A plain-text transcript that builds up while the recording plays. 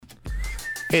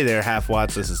Hey there, Half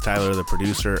Watts. This is Tyler, the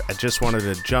producer. I just wanted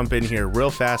to jump in here real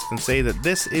fast and say that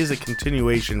this is a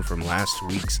continuation from last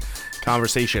week's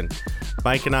conversation.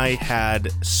 Mike and I had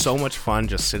so much fun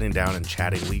just sitting down and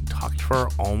chatting. We talked for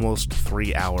almost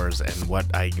 3 hours, and what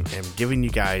I am giving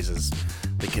you guys is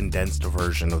the condensed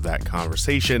version of that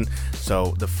conversation.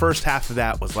 So the first half of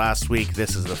that was last week.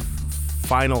 This is the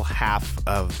final half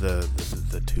of the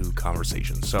two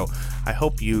conversations. So I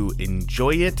hope you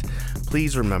enjoy it.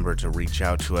 Please remember to reach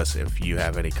out to us if you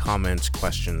have any comments,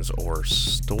 questions, or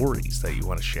stories that you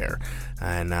want to share.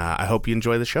 And I hope you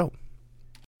enjoy the show.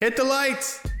 Hit the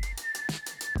lights!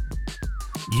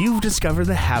 You've discovered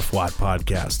the Half Watt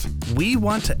Podcast. We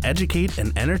want to educate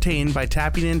and entertain by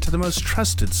tapping into the most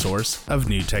trusted source of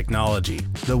new technology,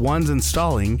 the ones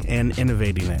installing and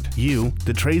innovating it. You,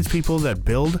 the tradespeople that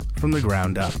build from the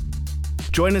ground up.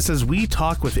 Join us as we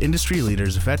talk with industry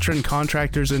leaders, veteran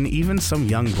contractors, and even some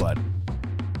young blood.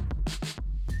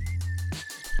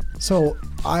 So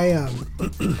now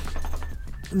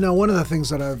one of the things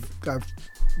that I've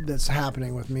that's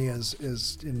happening with me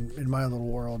is in my little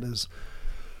world is,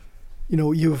 you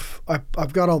know,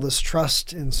 I've got all this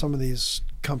trust in some of these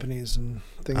companies and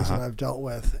things that I've dealt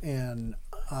with, and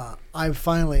I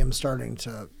finally am starting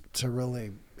to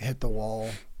really hit the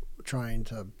wall, trying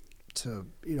to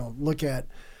look at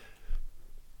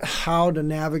how to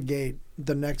navigate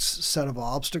the next set of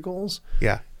obstacles.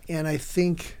 Yeah. And I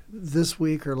think this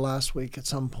week or last week at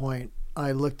some point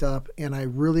I looked up and I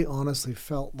really honestly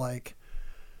felt like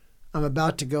I'm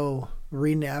about to go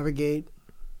re-navigate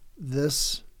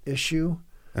this issue.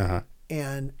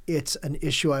 And it's an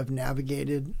issue I've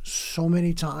navigated so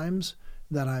many times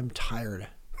that I'm tired.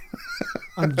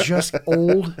 I'm just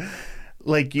old.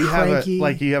 Like you cranky.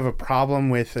 you have a problem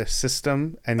with a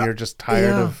system and you're just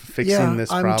tired of fixing this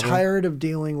problem. I'm tired of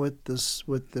dealing with this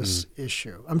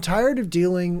issue. I'm tired of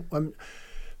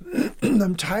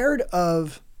I'm tired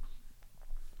of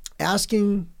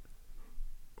asking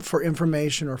for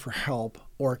information or for help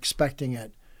or expecting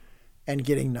it and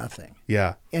getting nothing.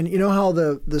 Yeah. And you know how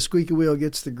the squeaky wheel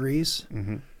gets the grease?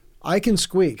 Mm-hmm. I can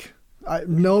squeak.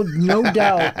 No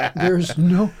doubt.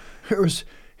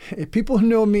 People who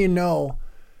know me know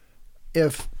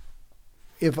if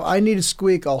I need to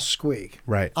squeak, I'll squeak.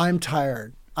 Right. I'm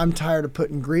tired. I'm tired of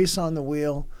putting grease on the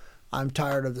wheel. I'm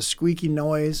tired of the squeaky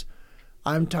noise.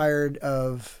 I'm tired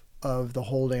of the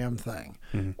whole damn thing.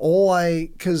 Mm-hmm.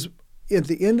 Because at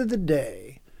the end of the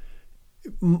day,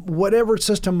 whatever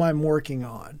system I'm working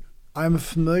on, I'm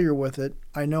familiar with it.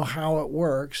 I know how it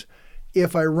works.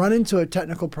 If I run into a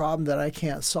technical problem that I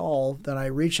can't solve, then I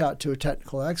reach out to a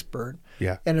technical expert.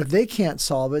 Yeah. And if they can't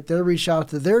solve it, they'll reach out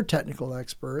to their technical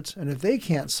experts. And if they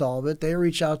can't solve it, they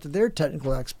reach out to their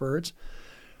technical experts.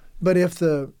 But if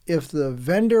the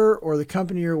vendor or the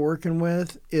company you're working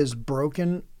with is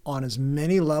broken on as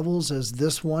many levels as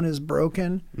this one is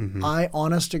broken, mm-hmm. I,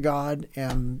 honest to God,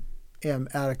 am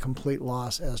at a complete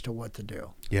loss as to what to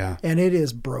do. Yeah. And it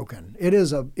is broken.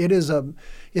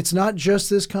 It's not just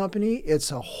this company,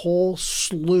 it's a whole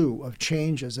slew of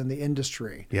changes in the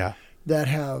industry. Yeah. That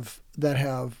have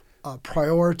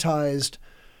prioritized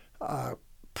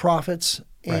profits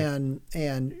and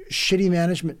shitty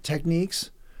management techniques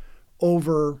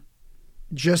over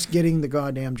just getting the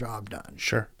goddamn job done.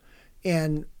 Sure.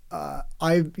 And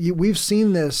we've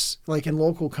seen this like in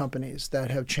local companies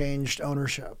that have changed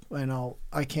ownership. And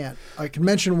I can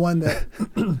mention one that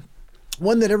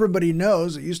everybody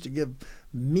knows that used to give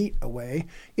meat away.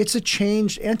 It's a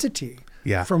changed entity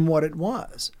from what it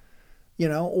was. You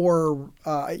know, or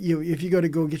if you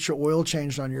go get your oil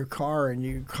changed on your car and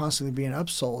you're constantly being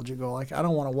upsold, you go like, I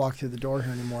don't want to walk through the door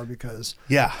here anymore because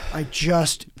I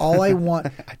want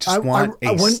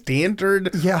a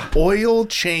standard oil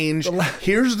change.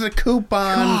 Here's the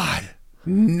coupon. God.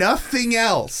 Nothing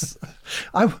else.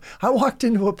 I walked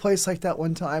into a place like that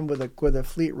one time with a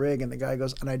fleet rig, and the guy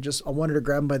goes, and I wanted to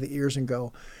grab him by the ears and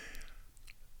go,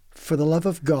 for the love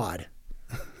of God,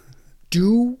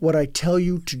 do what I tell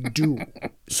you to do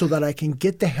so that I can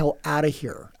get the hell out of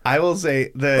here. I will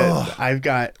say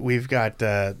we've got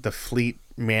the fleet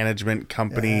management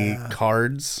company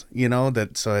cards,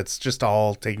 so it's just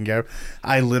all taken care of.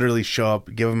 I literally show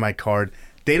up, give them my card.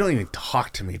 They don't even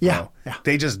talk to me, bro. Yeah.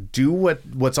 They just do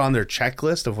what's on their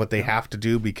checklist of what they have to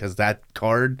do because that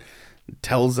card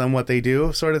tells them what they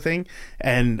do, sort of thing.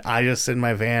 And I just sit in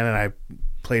my van and I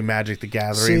play Magic the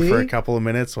Gathering for a couple of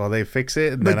minutes while they fix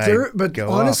it, and but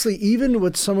honestly, even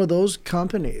with some of those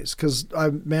companies, because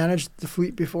I've managed the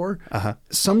fleet before,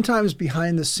 sometimes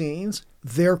behind the scenes,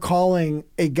 they're calling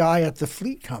a guy at the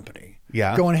fleet company,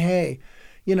 going, hey,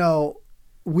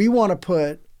 we want to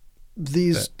put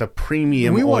these the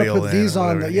premium we want oil. to put these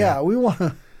on the we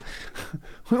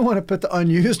want to put the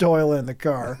unused oil in the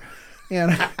car,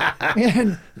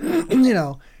 and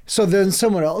so then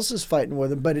someone else is fighting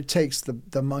with it, but it takes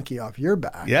the monkey off your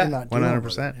back. Yeah, and not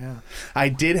 100%. Yeah. I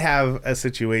did have a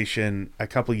situation a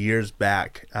couple years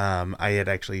back. I had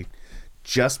actually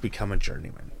just become a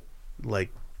journeyman,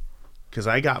 because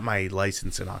I got my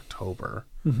license in October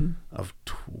of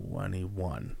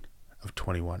 21.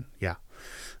 Yeah.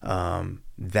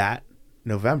 That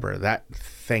November, that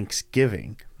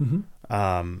Thanksgiving,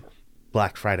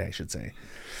 Black Friday, I should say.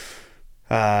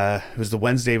 It was the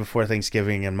Wednesday before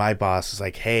Thanksgiving, and my boss was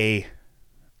like, "Hey,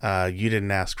 you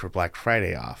didn't ask for Black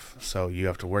Friday off, so you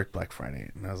have to work Black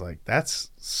Friday." And I was like,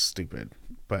 "That's stupid,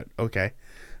 but okay."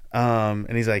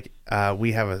 And he's like,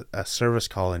 "We have a service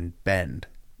call in Bend."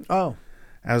 Oh.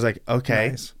 I was like,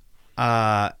 "Okay." Nice.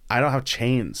 I don't have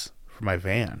chains for my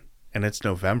van, and it's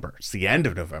November. It's the end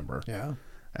of November. Yeah.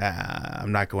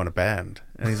 I'm not going to Bend.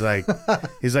 And he's like,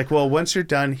 "Well, once you're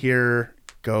done here,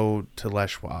 go to Les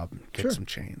Schwab and get some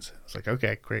chains." I was like,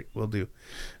 "Okay, great, we'll do."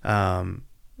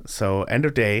 So end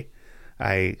of day,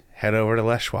 I head over to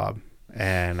Les Schwab,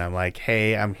 and I'm like,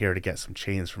 "Hey, I'm here to get some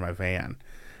chains for my van."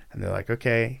 And they're like,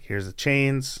 "Okay, here's the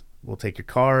chains. We'll take your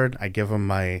card." I give them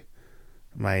my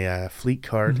fleet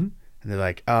card, and they're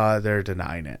like, they're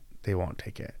denying it. They won't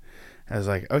take it. And I was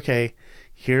like, "Okay,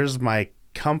 here's my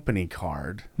company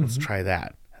card. Let's try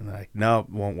that." And they're like, "No, it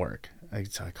won't work."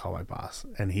 So I call my boss,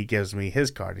 and he gives me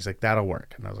his card. He's like, "That'll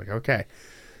work." And I was like, "Okay."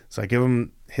 So I give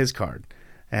him his card,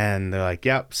 and they're like,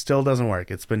 "Yep, still doesn't work.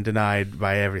 It's been denied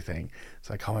by everything."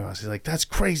 So I call my boss. He's like, "That's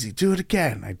crazy. Do it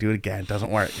again." I do it again. It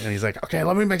doesn't work. And he's like, "Okay,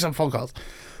 let me make some phone calls."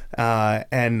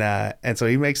 And so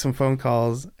he makes some phone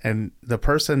calls, and the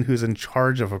person who's in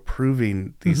charge of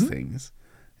approving these things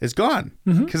is gone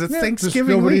because it's Thanksgiving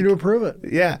There's nobody week. to approve it.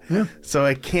 Yeah. So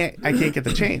I can't get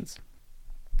the chains.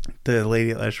 The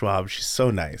lady at Les Schwab, she's so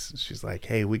nice. She's like,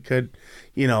 "Hey, we could,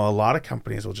 a lot of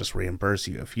companies will just reimburse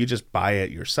you. If you just buy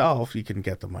it yourself, you can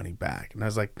get the money back." And I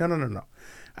was like, No.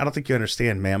 I don't think you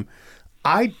understand, ma'am.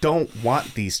 I don't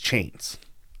want these chains.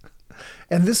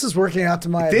 And this is working out to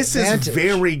my advantage. This is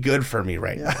very good for me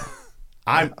right now.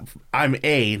 I'm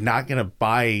not going to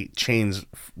buy chains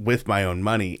with my own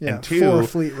money, and two, for a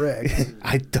fleet rig.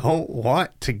 I don't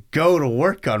want to go to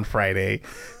work on Friday.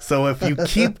 So if you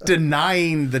keep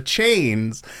denying the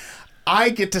chains, I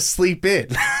get to sleep in.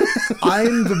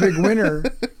 I'm the big winner.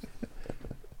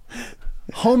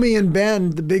 Homie and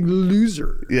Ben, the big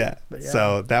loser. Yeah.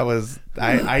 So that was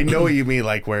I know what you mean,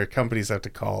 like where companies have to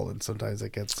call, and sometimes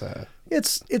it gets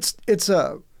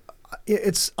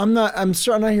I'm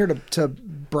not here to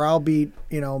browbeat,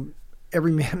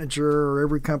 every manager or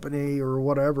every company or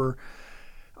whatever.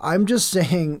 I'm just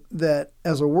saying that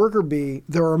as a worker bee,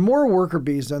 there are more worker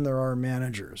bees than there are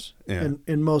managers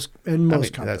in most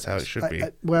companies. That's how it should be.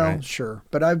 Right? Sure,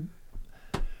 but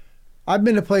I've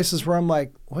been to places where I'm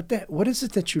like, what is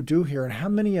it that you do here, and how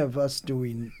many of us do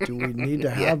we need to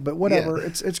have? But whatever,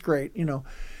 it's great,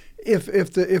 If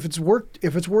it's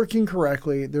working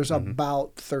correctly, there's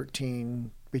about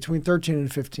between 13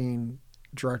 and 15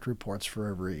 direct reports for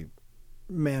every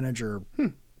manager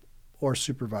or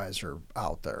supervisor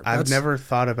out there. I've never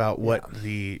thought about what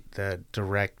the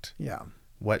direct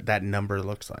what that number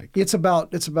looks like. It's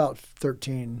about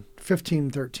 13,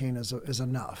 15, 13 is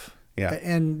enough. Yeah.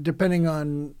 And depending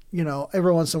on,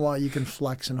 every once in a while you can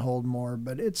flex and hold more,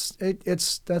 but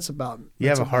that's about. You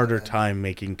have a harder time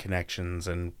making connections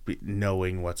and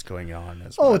knowing what's going on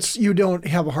as well. much. You don't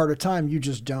have a harder time. You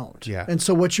just don't. Yeah. And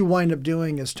so what you wind up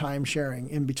doing is time sharing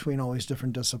in between all these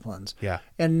different disciplines. Yeah.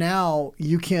 And now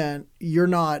you're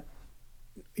not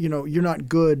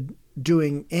good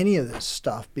doing any of this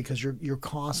stuff because you're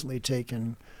constantly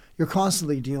dealing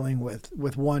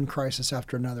with one crisis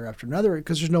after another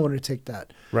because there's no one to take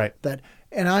that. Right.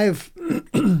 And I've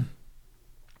beaten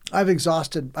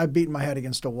my head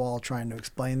against a wall trying to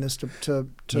explain this to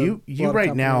you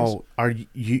right now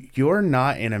you're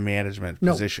not in a management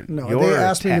position. No, you're they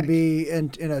asked me to tech. be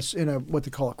in a what they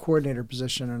call a coordinator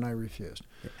position, and I refused.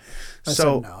 I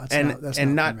So said, no, that's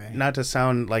not for me. Not to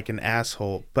sound like an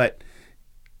asshole, but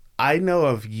I know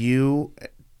of you,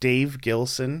 Dave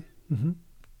Gilson. Mm-hmm.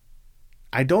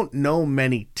 I don't know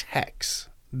many techs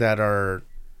that are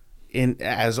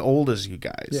as old as you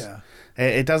guys. Yeah.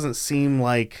 It doesn't seem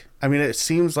like, it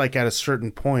seems like at a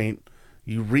certain point,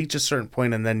 you reach a certain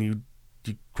point and then you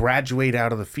graduate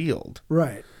out of the field.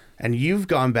 Right. And you've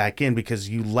gone back in because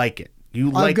you like it.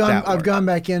 I've gone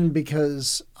back in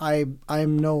because I'm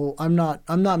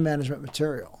not management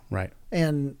material. Right.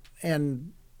 And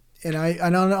I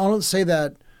don't say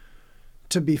that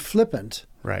to be flippant.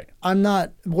 Right. I'm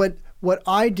not what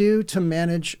I do to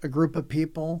manage a group of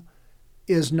people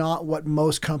is not what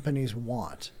most companies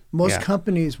want. Most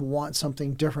companies want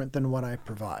something different than what I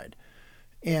provide.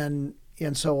 And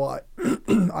so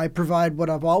I provide what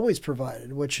I've always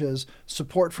provided, which is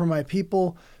support for my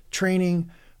people, training,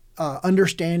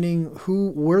 understanding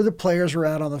where the players are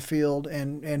at on the field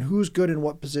and who's good in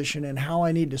what position and how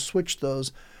I need to switch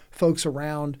those folks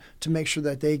around to make sure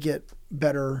that they get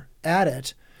better at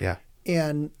it. Yeah.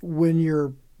 And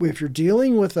if you're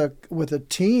dealing with a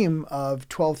team of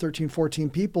 12, 13, 14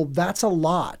 people, that's a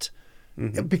lot.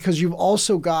 Mm-hmm. Because you've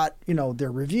also got,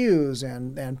 their reviews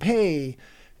and pay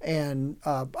and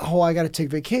I got to take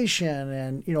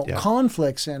vacation and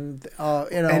conflicts and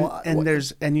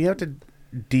and you have to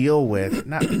not deal with,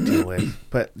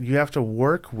 but you have to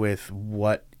work with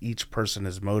what each person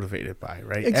is motivated by,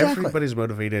 right? Exactly. Everybody's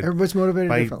motivated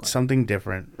by differently. something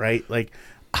different, right? Like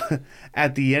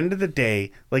at the end of the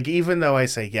day, like even though I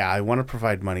say, I want to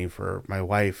provide money for my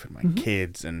wife and my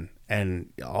kids and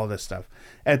all this stuff,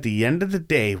 at the end of the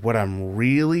day, what I'm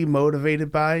really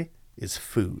motivated by is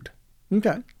food.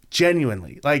 Okay.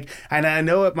 Genuinely. Like, and I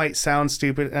know it might sound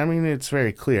stupid. I mean, it's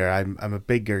very clear. I'm a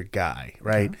bigger guy,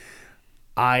 right?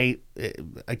 We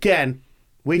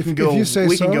can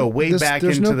go way back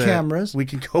into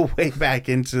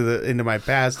my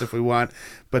past if we want.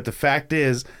 But the fact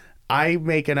is, I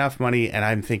make enough money and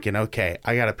I'm thinking, okay,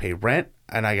 I got to pay rent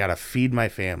and I got to feed my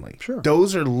family. Sure.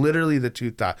 Those are literally the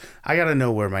two thoughts. I got to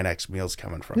know where my next meal's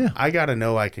coming from. Yeah. I got to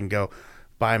know I can go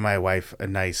buy my wife a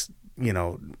nice,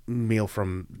 meal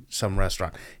from some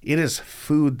restaurant. It is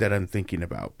food that I'm thinking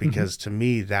about because to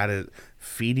me, that is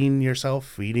feeding yourself,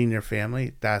 feeding your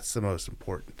family. That's the most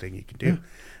important thing you can do. Yeah.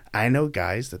 I know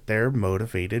guys that they're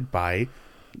motivated by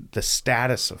the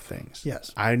status of things.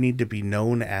 Yes. I need to be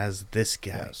known as this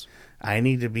guy. Yes. I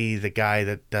need to be the guy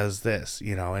that does this,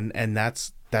 and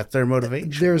that's their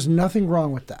motivation. There's nothing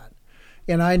wrong with that.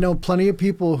 And I know plenty of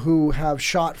people who have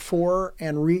shot for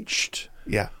and reached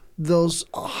those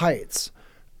heights.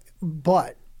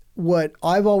 But what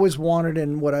I've always wanted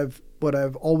and what I've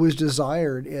always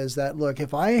desired is that, look,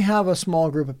 if I have a small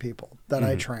group of people that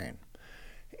I train,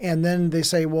 and then they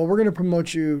say, well, we're going to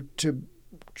promote you to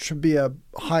be a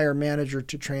higher manager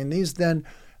to train these, then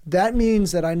that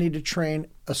means that I need to train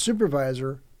a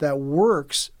supervisor that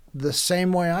works the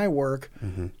same way I work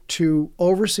to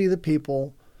oversee the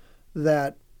people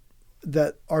that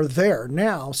are there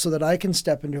now so that I can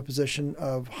step into a position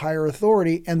of higher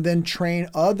authority and then train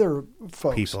other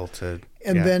folks.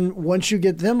 Then once you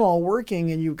get them all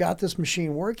working and you've got this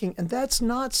machine working, and that's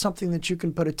not something that you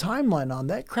can put a timeline on.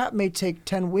 That crap may take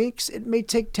 10 weeks. It may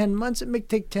take 10 months. It may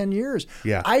take 10 years.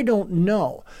 Yeah. I don't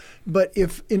know. But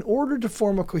if in order to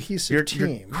form a cohesive team.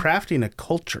 You're crafting a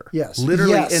culture. Yes.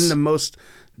 Literally in the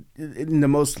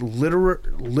most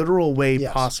literal way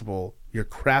possible. You're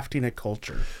crafting a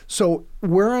culture. So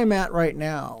where I'm at right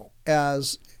now,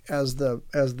 as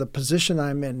the position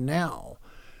I'm in now,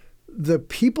 the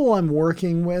people I'm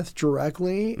working with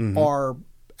directly are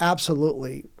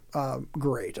absolutely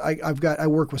great. I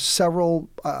work with several.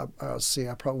 Let's see,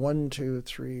 I probably 1, 2,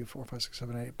 3, 4, 5, 6,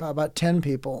 7, 8, about 10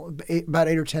 people, about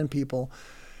 8 or 10 people.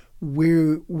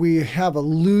 We have a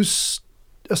loose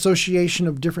association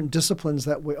of different disciplines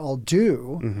that we all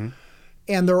do,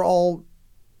 and they're all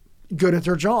good at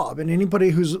their job. And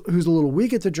anybody who's a little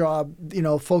weak at the job,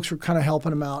 folks are kind of helping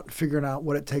them out, figuring out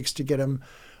what it takes to get them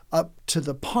up to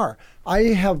the par.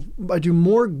 I do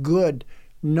more good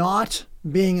not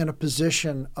being in a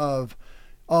position of,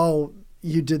 oh,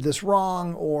 you did this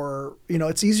wrong, or,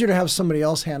 it's easier to have somebody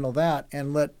else handle that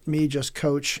and let me just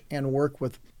coach and work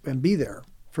with and be there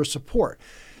for support.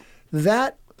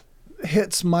 That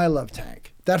hits my love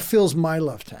tank. That fills my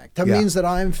love tank. That means that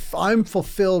I'm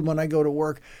fulfilled when I go to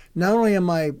work. Not only am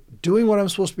I doing what I'm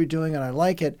supposed to be doing and I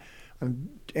like it,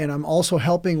 and I'm also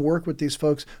helping work with these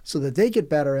folks so that they get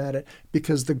better at it,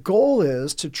 because the goal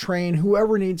is to train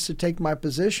whoever needs to take my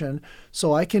position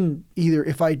so I can either,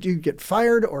 if I do get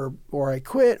fired or I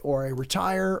quit or I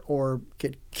retire or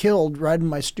get killed riding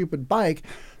my stupid bike,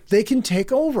 they can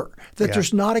take over, that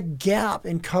there's not a gap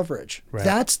in coverage. Right.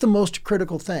 That's the most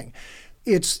critical thing.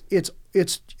 It's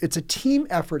a team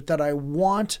effort that I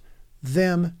want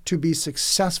them to be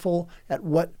successful at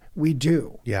what we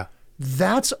do. Yeah.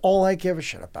 That's all I give a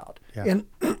shit about. Yeah. And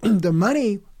the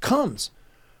money comes.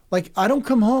 Like, I don't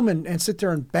come home and sit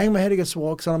there and bang my head against the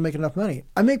wall because I don't make enough money.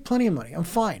 I make plenty of money. I'm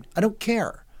fine. I don't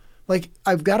care. Like,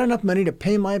 I've got enough money to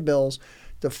pay my bills,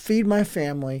 to feed my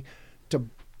family, to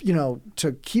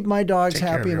keep my dogs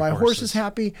happy, my horses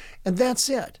happy, and that's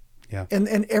it. Yeah.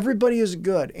 And everybody is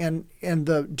good. And can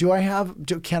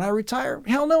I retire?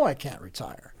 Hell no, I can't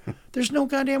retire. There's no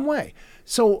goddamn way.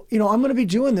 So, I'm going to be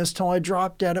doing this till I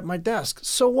drop dead at my desk.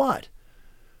 So what?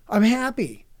 I'm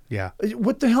happy. Yeah.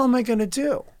 What the hell am I going to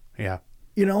do? Yeah.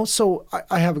 So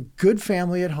I have a good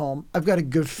family at home. I've got a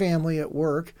good family at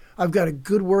work. I've got a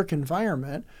good work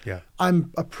environment. Yeah.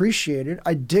 I'm appreciated.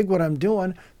 I dig what I'm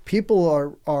doing.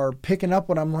 People are picking up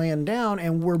what I'm laying down,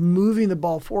 and we're moving the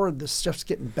ball forward. This stuff's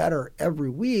getting better every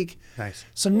week. Nice.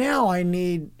 So now I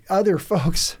need other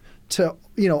folks to,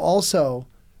 also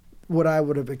what I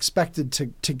would have expected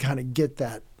to kind of get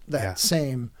that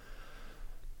same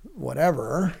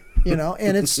whatever,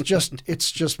 and it's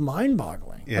just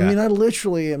mind-boggling. Yeah. I mean, I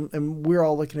literally am, and we're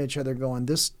all looking at each other going,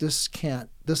 this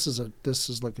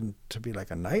is looking to be like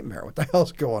a nightmare. What the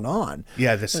hell's going on?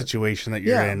 Yeah, the situation that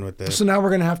you're in with this. So now we're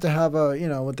going to have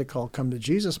a, what they call come to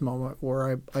Jesus moment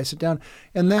where I sit down,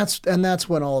 and that's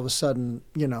when all of a sudden,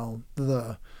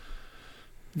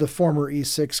 the former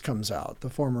E6 comes out, the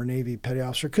former Navy petty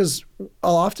officer, because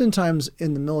oftentimes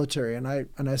in the military, and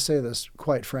I say this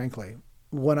quite frankly,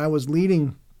 when I was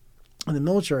leading in the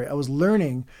military, I was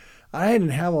learning. I didn't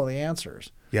have all the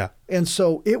answers. Yeah. And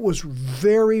so it was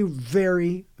very,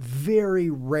 very, very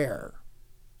rare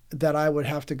that I would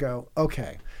have to go,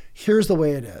 okay, here's the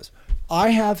way it is. I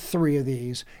have 3 of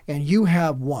these and you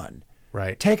have 1.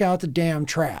 Right. Take out the damn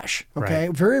trash. Okay.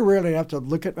 Right. Very rarely I have to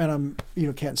look at, and I'm,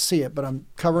 can't see it, but I'm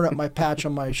covering up my patch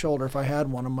on my shoulder if I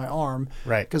had one on my arm.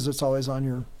 Right. Because it's always on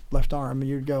your left arm, and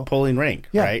you'd go pulling rank.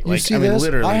 Yeah, right. You see this?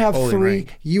 Literally I have pulling 3.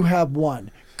 rank. You have 1.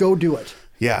 Go do it.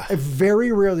 Yeah. Very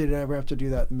rarely did I ever have to do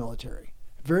that in the military.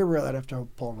 Very rarely I'd have to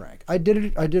pull rank. I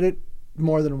did it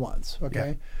more than once.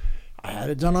 Okay. Yeah. I had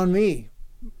it done on me,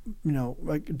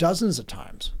 like dozens of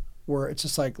times, where it's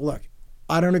just like, look,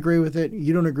 I don't agree with it.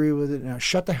 You don't agree with it. Now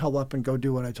shut the hell up and go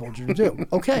do what I told you to do.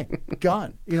 Okay,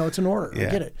 gone. It's an order. Yeah.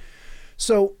 I get it.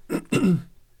 So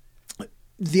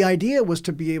the idea was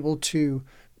to be able to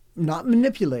not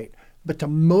manipulate, but to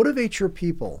motivate your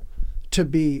people to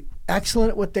be excellent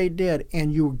at what they did,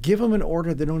 and you give them an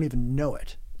order, they don't even know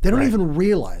it. They don't even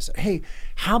realize it. Hey,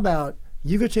 how about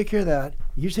you go take care of that,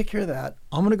 you take care of that,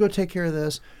 I'm going to go take care of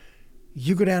this,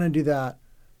 you go down and do that,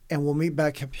 and we'll meet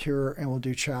back up here and we'll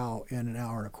do chow in an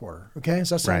hour and a quarter. Okay? Does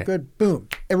that sound good? Boom.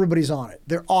 Everybody's on it.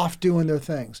 They're off doing their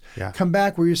things. Yeah. Come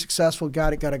back where you're successful.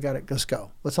 Got it. Let's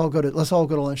go. Let's all go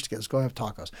to lunch together. Let's go have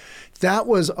tacos. That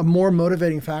was a more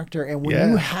motivating factor. And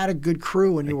when you had a good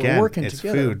crew and you were working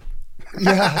together. Food.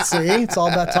 Yeah, see, it's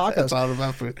all about tacos. It's all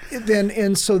about food.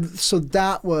 So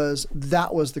that was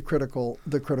the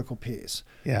critical piece.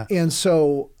 Yeah. And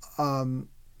so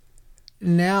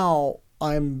now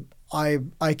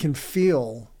I can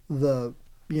feel the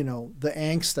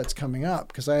angst that's coming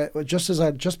up, because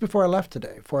just before I left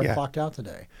today, before I clocked out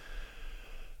today,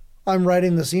 I'm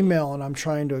writing this email and I'm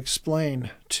trying to explain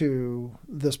to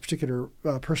this particular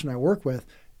person I work with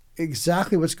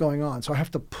exactly what's going on. So I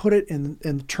have to put it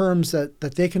in terms that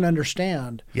they can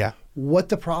understand what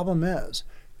the problem is.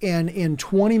 And in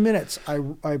 20 minutes, I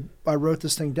wrote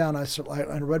this thing down. I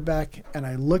read back and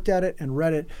I looked at it and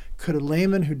read it. Could a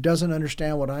layman who doesn't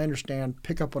understand what I understand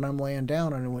pick up what I'm laying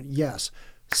down? And I went, yes,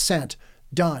 sent,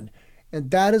 done.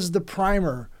 And that is the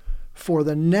primer for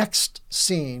the next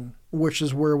scene, which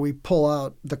is where we pull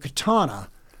out the katana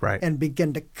and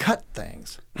begin to cut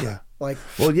things. Yeah. Like,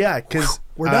 well, yeah, because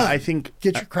we're done. I think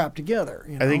get your crap together.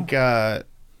 I think I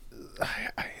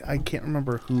can't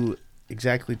remember who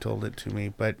exactly told it to me,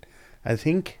 but I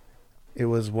think it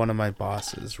was one of my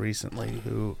bosses recently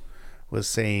who was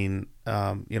saying,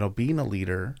 being a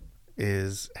leader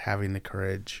is having the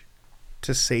courage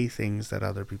to say things that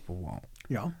other people won't.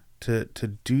 Yeah. To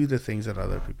do the things that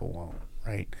other people won't.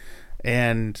 Right.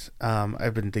 And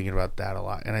I've been thinking about that a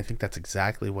lot. And I think that's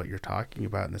exactly what you're talking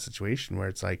about in the situation where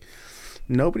it's like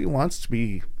nobody wants to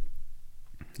be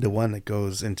the one that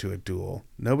goes into a duel.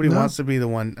 Nobody wants to be the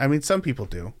one. I mean, some people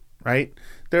do, right?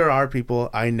 There are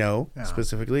people I know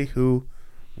specifically who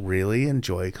really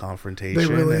enjoy confrontation. They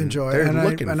really enjoy it. And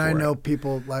I know it,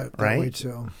 people like that way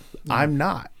too. Yeah. I'm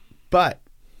not. But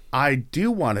I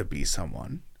do want to be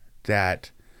someone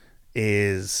that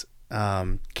is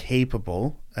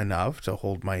capable enough to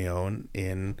hold my own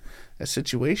in a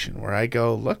situation where I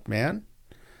go, look, man,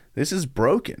 this is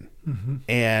broken,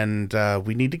 and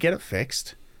we need to get it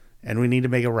fixed, and we need to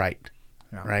make it right,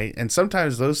 right? And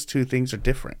sometimes those two things are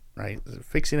different, right?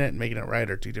 Fixing it and making it right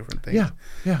are two different things.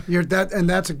 Yeah. And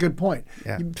that's a good point.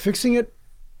 Yeah. Fixing it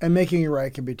and making it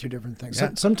right can be two different things.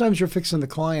 Yeah. Sometimes you're fixing the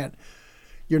client,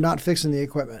 you're not fixing the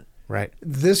equipment. Right.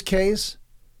 This case,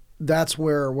 that's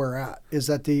where we're at. Is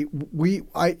that the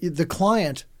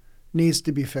client needs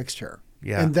to be fixed here.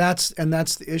 Yeah. And that's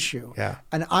the issue. Yeah.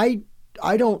 And I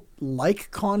don't like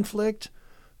conflict,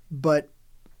 but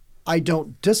I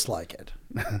don't dislike it.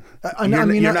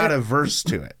 You're not averse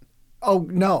to it. Oh,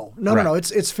 no. No.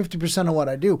 It's 50% of what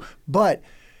I do. But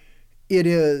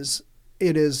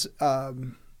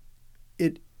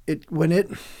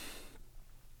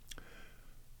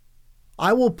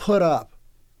I will put up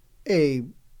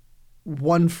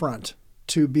one front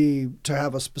to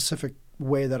have a specific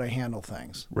way that I handle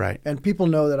things. Right. And people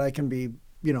know that I can be,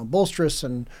 boisterous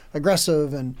and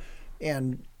aggressive and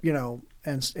I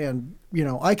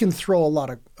can throw a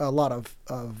lot of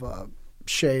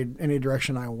shade any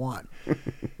direction I want.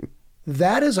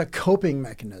 That is a coping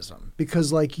mechanism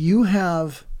because like you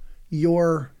have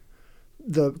the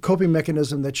coping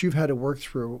mechanism that you've had to work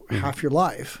through half your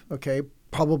life, okay?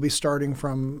 Probably starting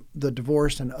from the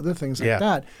divorce and other things like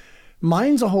that.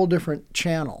 Mine's a whole different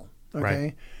channel, okay?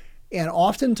 Right. And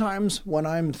oftentimes when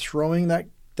I'm throwing that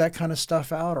kind of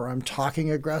stuff out or I'm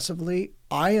talking aggressively,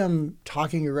 I am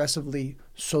talking aggressively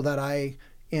so that I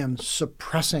am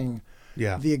suppressing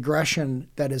the aggression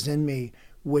that is in me,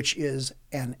 which is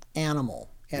an animal.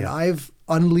 And I've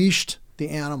unleashed the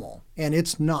animal, and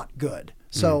it's not good.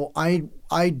 So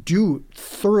I do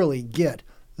thoroughly get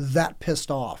that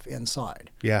pissed off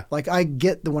inside. Yeah. Like I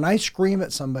get when I scream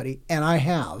at somebody, and I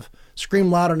have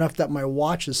screamed loud enough that my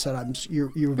watch has said,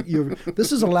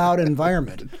 this is a loud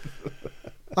environment.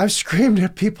 I've screamed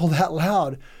at people that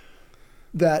loud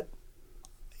that,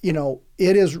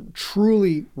 it is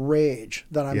truly rage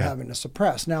that I'm having to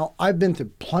suppress. Now, I've been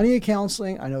through plenty of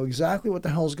counseling. I know exactly what the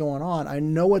hell's going on. I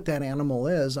know what that animal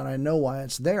is, and I know why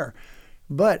it's there.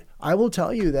 But I will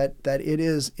tell you that it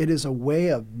is a way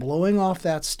of blowing off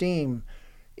that steam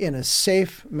in a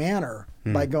safe manner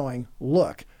by going,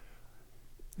 look,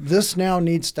 this now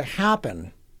needs to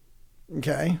happen,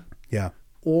 okay? Yeah.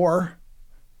 Or,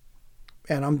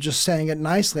 and I'm just saying it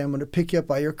nicely, I'm going to pick you up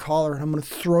by your collar and I'm going to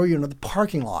throw you into the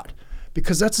parking lot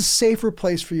because that's a safer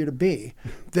place for you to be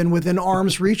than within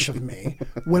arm's reach of me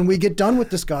when we get done with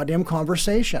this goddamn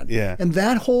conversation. Yeah. And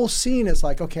that whole scene is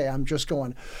like, okay, I'm just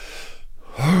going,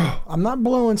 I'm not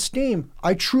blowing steam.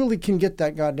 I truly can get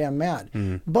that goddamn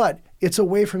mad. But it's a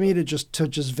way for me to just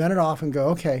vent it off and go,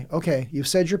 okay, you've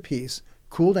said your piece.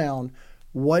 Cool down.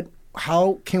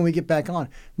 How can we get back on?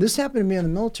 This happened to me in the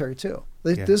military too.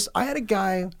 I had a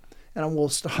guy, and we'll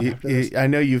stop after this. I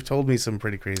know you've told me some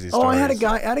pretty crazy stories. Oh, I had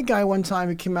a guy one time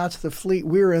who came out to the fleet.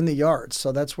 We were in the yards,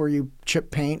 so that's where you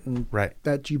chip paint and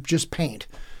that you just paint.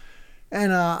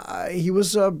 And he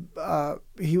was an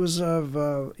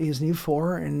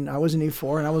E4, and I was an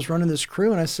E4, and I was running this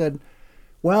crew, and I said,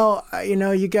 well,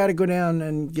 you got to go down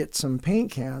and get some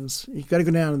paint cans. You got to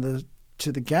go down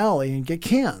to the galley and get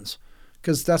cans,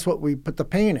 because that's what we put the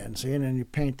paint in. See, and then you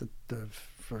paint the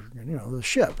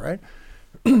ship, right?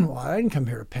 Well, I didn't come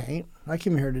here to paint. I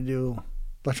came here to do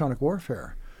electronic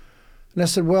warfare. And I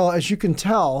said, well, as you can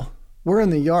tell, we're in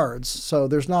the yards, so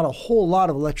there's not a whole lot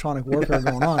of electronic warfare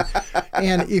going on.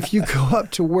 And if you go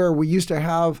up to where we used to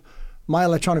have my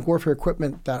electronic warfare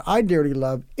equipment that I dearly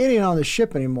love, it ain't on the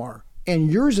ship anymore.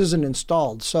 And yours isn't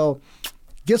installed. So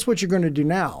guess what you're going to do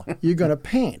now? You're going to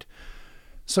paint.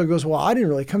 So he goes, well, I didn't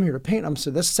really come here to paint. I'm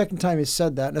saying, that's the second time he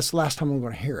said that, and that's the last time I'm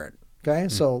going to hear it. Okay?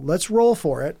 So let's roll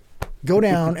for it. Go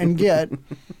down and get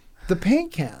the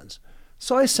paint cans.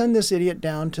 So I send this idiot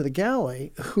down to the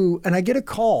galley and I get a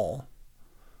call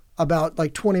about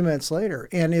like 20 minutes later,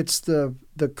 and it's the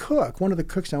cook, one of the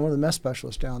cooks down, one of the mess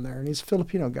specialists down there, and he's a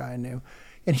Filipino guy I knew,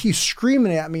 and he's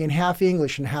screaming at me in half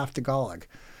English and half Tagalog.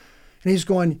 And he's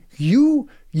going, you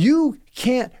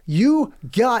can't,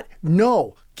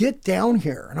 get down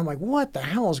here. And I'm like, what the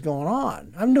hell is going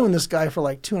on? I'm doing this guy for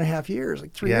like 2.5 years,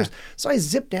 like 3 years. So I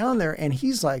zip down there, and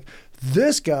he's like,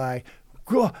 this guy.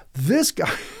 Because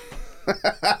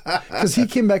he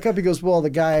came back up, he goes, well,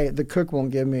 the cook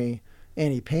won't give me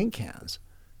any paint cans.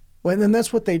 Well, and then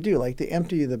that's what they do. Like they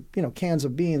empty the cans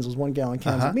of beans, those 1 gallon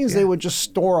cans of beans. They would just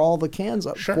store all the cans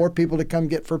up for people to come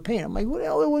get for paint. I'm like, what the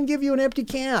hell? They wouldn't give you an empty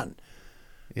can.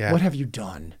 Yeah. What have you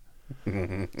done?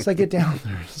 So I get down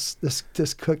there.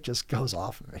 This cook just goes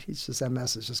off of it. That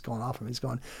mess is just going off of him.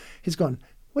 He's going,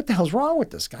 what the hell's wrong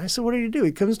with this guy? So what did he do?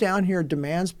 He comes down here,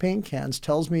 demands paint cans,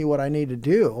 tells me what I need to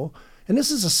do. And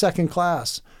this is a second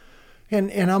class.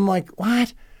 And I'm like,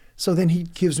 what? So then he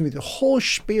gives me the whole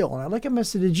spiel. And I look at him and I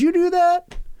said, did you do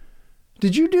that?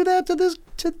 Did you do that to this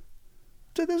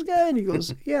guy? And he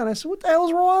goes, yeah. And I said, what the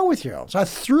hell's wrong with you? So I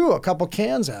threw a couple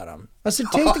cans at him. I said,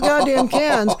 take the goddamn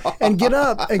cans and get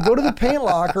up and go to the paint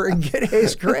locker and get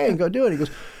Ace Gray and go do it. He goes,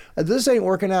 This ain't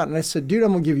working out. And I said, dude,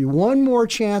 I'm going to give you one more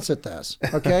chance at this,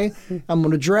 okay? I'm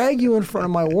going to drag you in front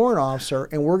of my warrant officer,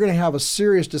 and we're going to have a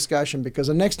serious discussion because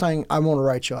the next time I'm going to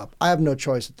write you up. I have no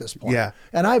choice at this point. Yeah.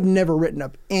 And I've never written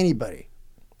up anybody,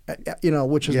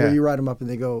 which is where you write them up and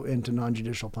they go into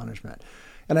non-judicial punishment.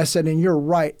 And I said, and you're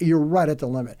right at the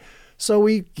limit. So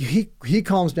he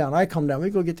calms down, I calm down, we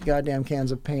go get the goddamn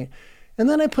cans of paint. And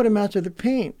then I put him out to the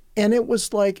paint, and it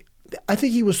was like, I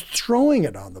think he was throwing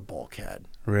it on the bulkhead.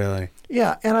 Really?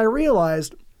 Yeah, and I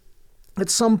realized at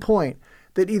some point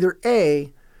that either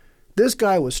A, this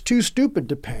guy was too stupid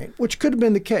to paint, which could have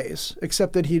been the case,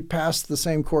 except that he'd passed the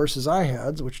same course as I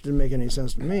had, which didn't make any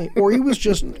sense to me, or he was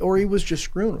just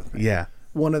screwing with me. Yeah.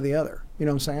 One or the other. You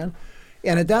know what I'm saying?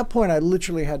 And at that point, I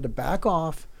literally had to back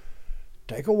off,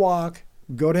 take a walk,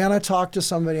 go down and talk to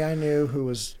somebody I knew who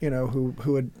was,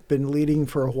 who had been leading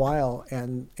for a while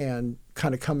and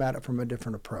kind of come at it from a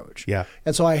different approach. Yeah.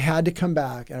 And so I had to come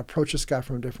back and approach this guy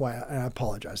from a different way. And I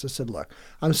apologized. I said, look,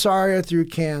 I'm sorry I threw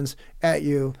cans at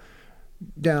you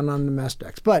down on the mess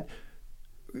decks. But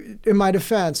in my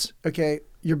defense, okay,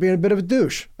 you're being a bit of a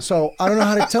douche. So I don't know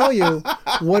how to tell you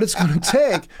what it's going to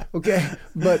take, okay?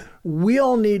 But we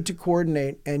all need to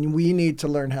coordinate, and we need to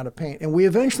learn how to paint. And we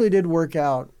eventually did work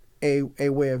out a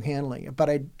way of handling it. But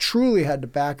I truly had to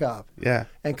back up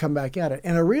and come back at it.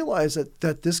 And I realized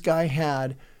that this guy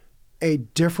had a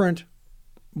different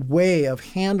way of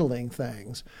handling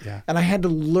things. Yeah. And I had to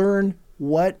learn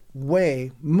what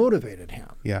way motivated him.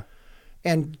 Yeah.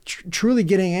 And truly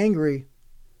getting angry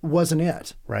wasn't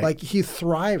it. Right. Like he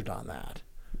thrived on that.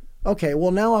 Okay, well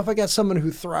now if I got someone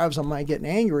who thrives on my getting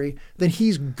angry, then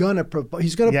he's gonna poke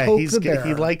the bear.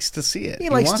 He likes to see it. He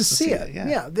likes to see it.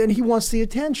 Yeah. Then he wants the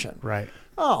attention. Right.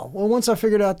 Oh well, once I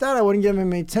figured out that I wouldn't give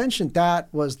him any attention,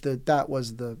 that was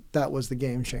the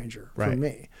game changer for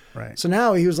me. Right. So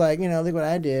now he was like, look what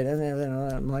I did, and then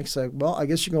I'm like, well, I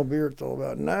guess you're gonna be here till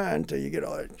about 9 until you get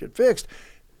all that shit fixed.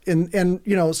 And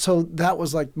so that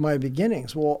was like my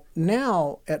beginnings. Well,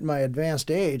 now at my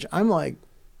advanced age, I'm like,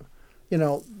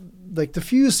 like the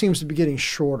fuse seems to be getting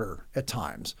shorter at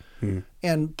times.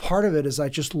 And part of it is I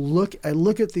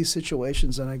look at these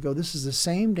situations and I go, this is the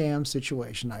same damn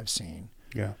situation I've seen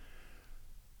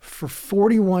for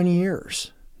 41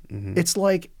 years. Mm-hmm. It's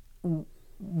like,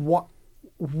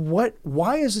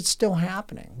 why is it still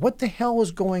happening? What the hell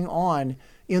is going on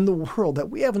in the world that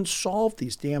we haven't solved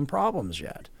these damn problems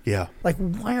yet? Yeah. Like,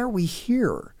 why are we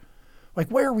here? Like,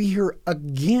 why are we here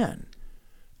again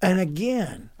and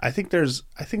again? I think there's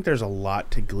a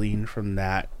lot to glean from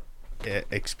that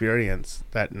experience,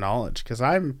 that knowledge, because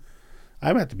I'm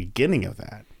at the beginning of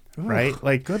that. Ooh, right?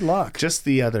 Like, good luck. Just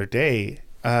the other day,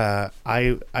 I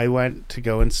went to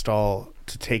go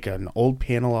to take an old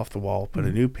panel off the wall, put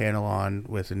a new panel on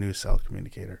with a new cell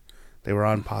communicator. They were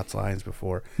on POTS lines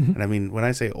before. Mm-hmm. And I mean, when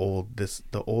I say old,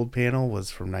 the old panel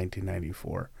was from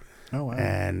 1994. Oh, wow.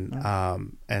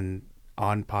 And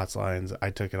on POTS lines, I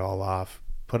took it all off,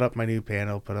 put up my new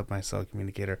panel, put up my cell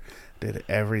communicator, did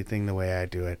everything the way I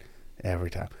do it every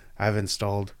time. I've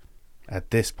installed, at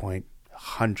this point,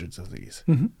 hundreds of these,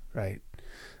 right?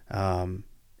 And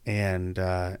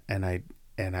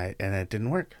it didn't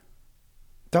work.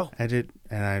 Oh. I did,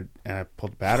 and I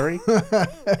pulled the battery, You're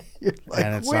like,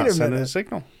 and it's not sending a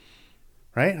signal.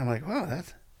 Right? I'm like, wow,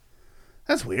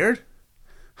 that's weird.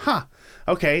 Huh.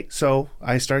 Okay, so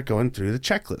I start going through the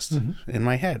checklist in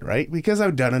my head, right? Because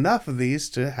I've done enough of these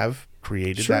to have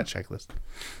created that checklist.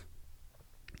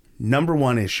 Number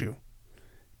one issue: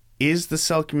 is the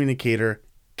cell communicator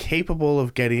capable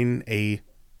of getting a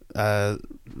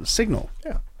signal?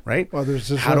 Yeah. Right? Well, there's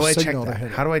how do I check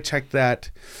that? How do I check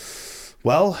that?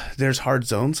 Well, there's hard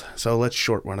zones, so let's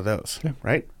short one of those,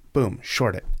 right? Boom,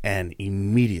 short it, and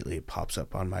immediately it pops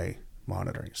up on my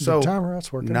monitoring. So the timer,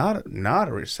 that's working. Not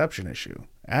a reception issue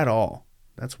at all.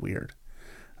 That's weird.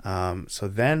 So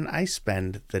then I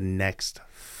spend the next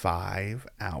 5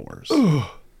 hours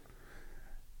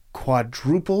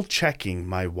quadruple checking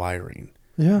my wiring,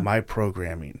 my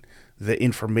programming, the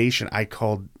information. I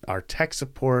called our tech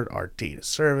support, our data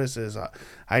services.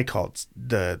 I called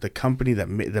the company, the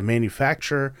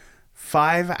manufacturer.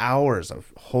 5 hours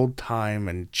of hold time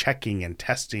and checking and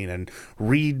testing and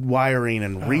rewiring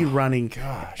and rerunning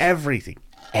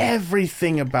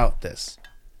everything about this.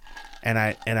 And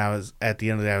I was, at the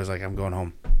end of the day, I was like, I'm going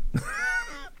home.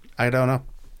 I don't know.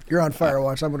 You're on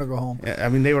Firewatch. I'm going to go home. I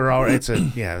mean, they were already,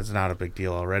 it's not a big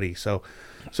deal already. So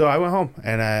I went home,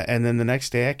 and then the next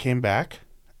day I came back,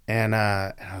 and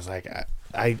I was like,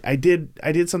 I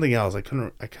did something else. I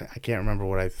can't remember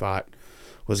what I thought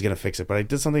was going to fix it, but I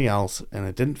did something else, and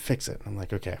it didn't fix it. I'm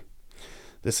like, okay,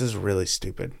 this is really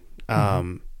stupid.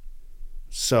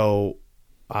 So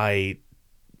I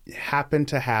happen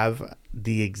to have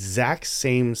the exact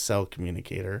same cell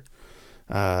communicator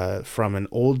from an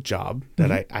old job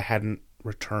that I hadn't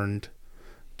returned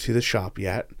to the shop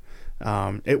yet.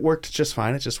 It worked just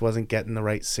fine. It just wasn't getting the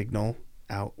right signal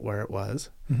out where it was.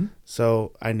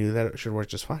 So I knew that it should work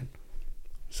just fine.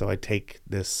 So I take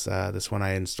this one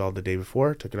I installed the day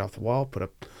before, took it off the wall, put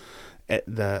up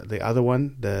the other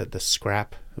one, the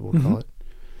scrap, we'll call it,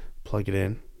 plug it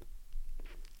in,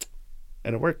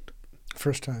 and it worked.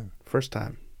 First time.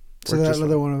 So that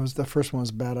other one the first one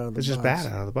was bad out of the box. It's just bad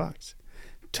out of the box.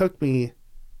 Took me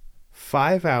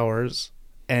 5 hours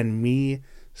and me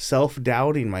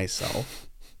self-doubting myself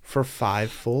for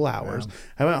 5 full hours. Wow.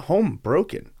 I went home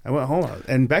broken.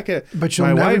 And Becca, but you'll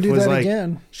my never wife, do was that like,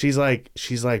 again. She's like,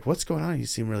 what's going on? You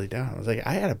seem really down. I was like,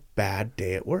 I had a bad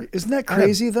day at work. Isn't that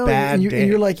crazy though? And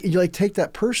you're like, you take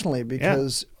that personally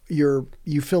because you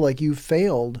feel like you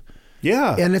failed.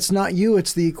 Yeah. And it's not you,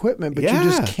 it's the equipment, but you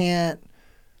just can't,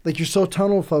 like you're so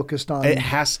tunnel focused on it.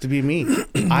 Has to be me.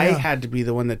 I had to be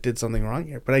the one that did something wrong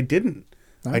here, but I didn't.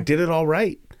 No. I did it all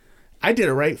right. I did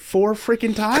it right 4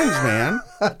 freaking times, man.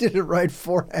 I did it right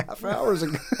 4.5 hours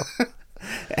ago.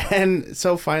 And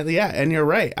so finally, and you're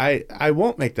right. I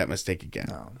won't make that mistake again.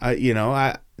 No.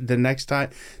 The next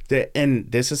time,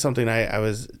 and this is something I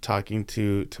was talking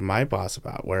to my boss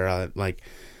about, where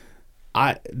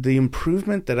the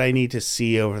improvement that I need to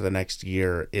see over the next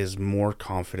year is more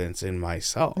confidence in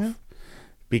myself,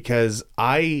 because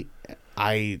I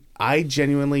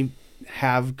genuinely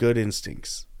have good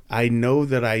instincts. I know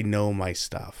that I know my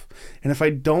stuff. And if I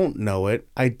don't know it,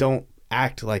 I don't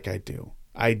act like I do.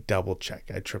 I double check.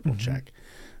 I triple check.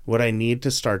 What I need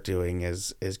to start doing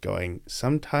is going,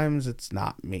 sometimes it's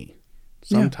not me.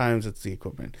 Sometimes it's the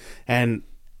equipment. And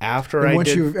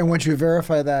once you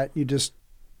verify that, you just,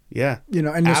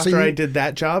 and after I did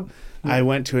that job, I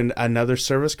went to another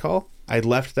service call. I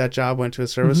left that job, went to a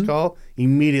service call.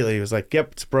 Immediately it was like,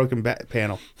 yep, it's a broken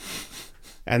panel.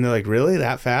 And they're like, really?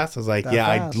 That fast? I was like, fast?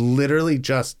 I literally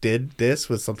just did this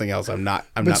with something else. I'm not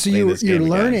playing this game again. You're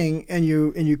learning, and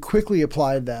you quickly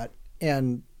applied that,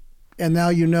 and now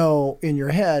you know in your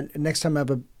head, next time I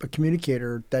have a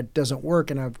communicator that doesn't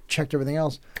work and I've checked everything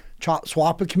else,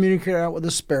 swap a communicator out with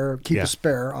a spare, keep a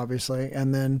spare, obviously,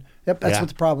 and then, that's what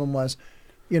the problem was.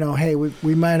 Hey,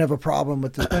 we might have a problem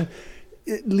with this. But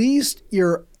at least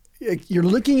you're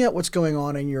looking at what's going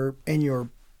on and you're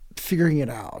figuring it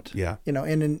out.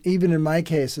 And even in my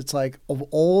case, it's like, of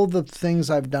all the things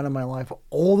I've done in my life,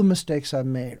 all the mistakes I've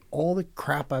made, all the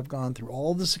crap I've gone through,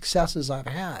 all the successes I've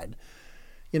had,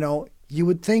 you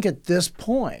would think at this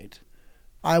point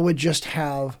I would just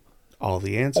have all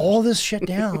the answers, all this shit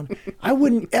down. I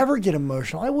wouldn't ever get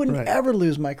emotional. I wouldn't ever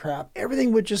lose my crap.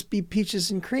 Everything would just be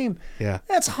peaches and cream.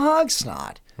 That's hog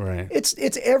snot. Right.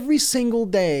 It's every single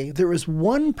day. There is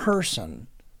one person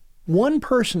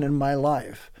in my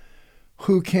life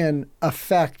who can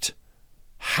affect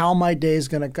how my day is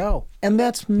going to go. And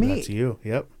that's me. That's you.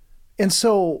 Yep. And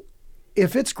so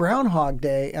if it's Groundhog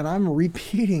Day and I'm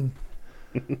repeating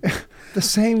the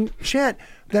same shit,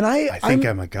 then I think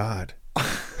I'm a god.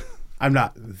 I'm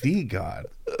not the god.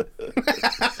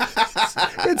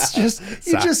 It's just,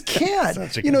 you just can't.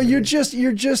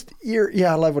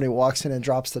 I love when he walks in and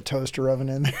drops the toaster oven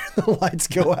in there. The lights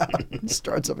go out and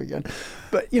starts up again.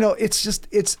 But,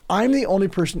 I'm the only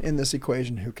person in this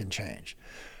equation who can change.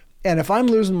 And if I'm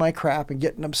losing my crap and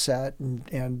getting upset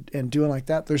and doing like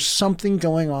that, there's something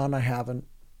going on I haven't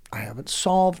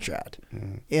solved yet.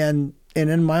 And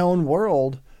in my own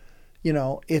world,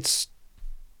 it's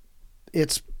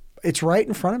right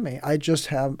in front of me. I'm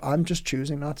just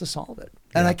choosing not to solve it.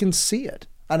 And I can see it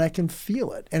and I can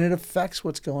feel it, and it affects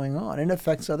what's going on. It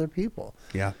affects other people.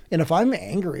 Yeah. And if I'm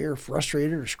angry or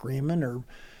frustrated or screaming or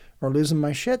losing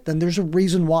my shit, then there's a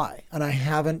reason why. And I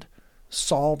haven't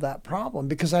solved that problem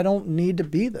because I don't need to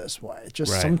be this way. It's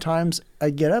just sometimes I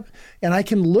get up and I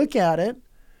can look at it,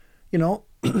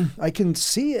 I can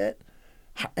see it,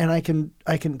 and I can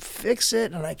fix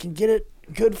it, and I can get it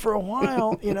good for a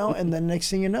while, and then next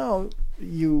thing you know,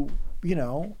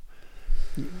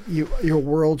 your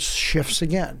world shifts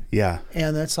again. Yeah.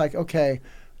 And it's like, okay,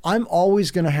 I'm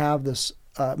always going to have this.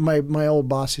 My old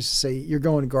boss used to say, you're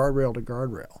going guardrail to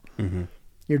guardrail.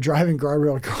 You're driving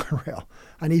guardrail to guardrail.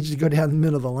 I need you to go down the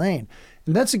middle of the lane.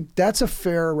 And that's a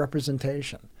fair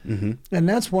representation. And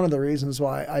that's one of the reasons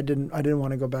why I didn't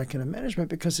want to go back into management,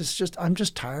 because I'm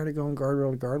just tired of going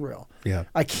guardrail to guardrail. Yeah.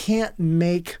 I can't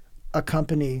make a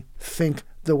company think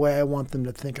the way I want them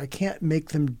to think. I can't make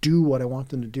them do what I want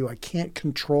them to do. I can't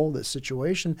control this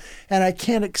situation, and I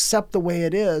can't accept the way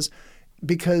it is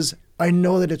because I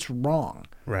know that it's wrong.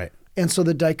 Right. And so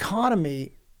the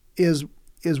dichotomy is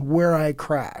where I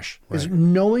crash, is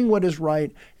knowing what is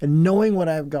right and knowing what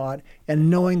I've got and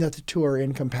knowing that the two are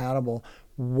incompatible.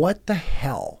 What the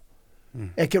hell?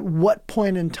 Like, at what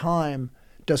point in time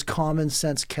does common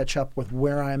sense catch up with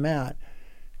where I'm at?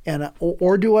 And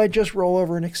or do I just roll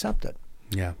over and accept it?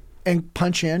 Yeah. And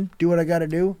punch in, do what I got to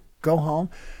do, go home.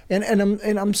 And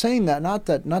I'm saying that not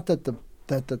that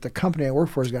the company I work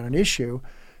for has got an issue.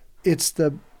 It's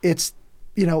a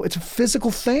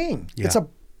physical thing. Yeah.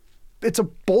 It's a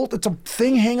bolt. It's a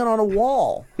thing hanging on a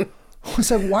wall.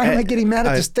 It's like, why am I getting mad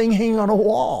at this thing hanging on a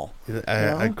wall?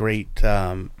 A great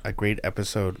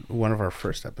episode. One of our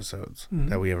first episodes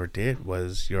that we ever did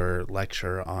was your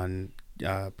lecture on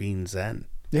being Zen.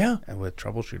 Yeah. And with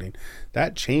troubleshooting,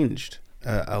 that changed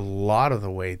a lot of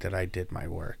the way that I did my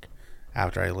work.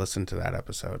 After I listened to that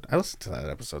episode, I listened to that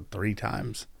episode 3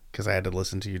 times because I had to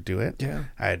listen to you do it. Yeah.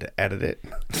 I had to edit it,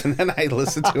 and then I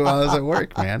listened to it while I was at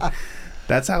work. Man.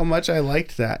 That's how much I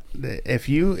liked that. If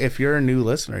you're a new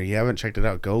listener, you haven't checked it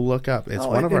out, go look up. It's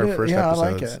one of our first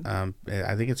episodes. I like it.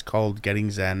 I think it's called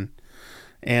Getting Zen,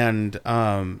 and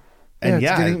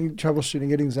troubleshooting,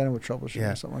 getting Zen with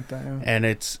troubleshooting, or something like that. Yeah. And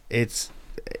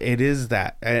it is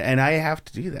that, and I have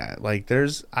to do that. Like,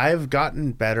 I've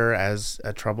gotten better as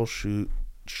a troubleshoot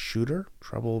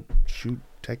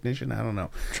technician. I don't know,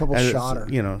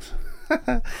 troubleshooter.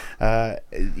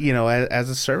 As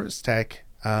a service tech.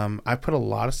 I put a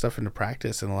lot of stuff into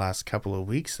practice in the last couple of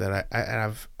weeks that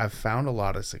I've found a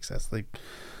lot of success. Like,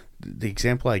 the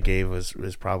example I gave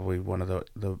was probably one of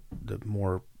the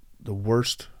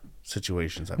worst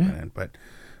situations I've been in,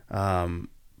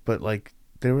 but like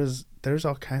there's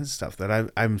all kinds of stuff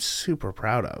that I'm super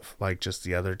proud of. Like, just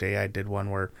the other day I did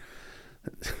one where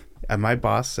my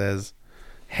boss says,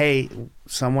 "Hey,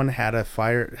 someone had the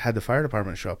fire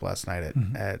department show up last night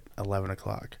at 11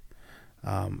 o'clock."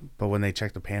 But when they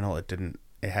checked the panel, it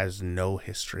has no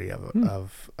history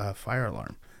of a fire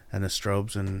alarm, and the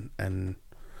strobes and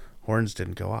horns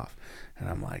didn't go off. And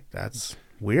I'm like, that's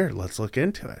weird. Let's look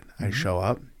into it. I show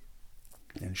up,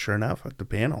 and sure enough, the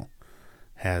panel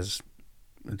has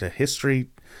the history.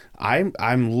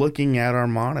 I'm looking at our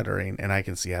monitoring, and I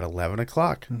can see at 11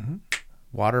 o'clock,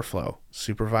 water flow,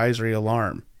 supervisory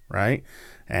alarm, right?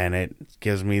 And it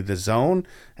gives me the zone,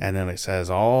 and then it says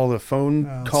all the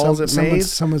phone calls it made,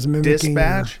 someone's mimicking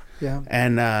dispatch,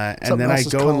 and then I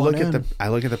go and look at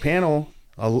the panel,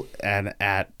 and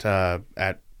at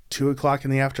 2 o'clock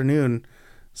in the afternoon,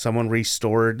 someone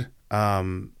restored.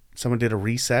 Someone did a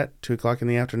reset 2 o'clock in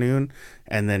the afternoon,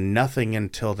 and then nothing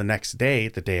until the next day,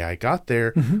 the day I got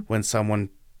there, when someone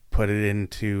put it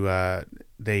into.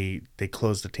 They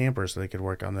closed the tamper so they could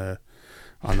work on the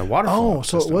water flow. Oh,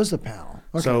 so system. It was the panel.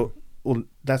 Okay. So,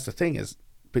 that's the thing is,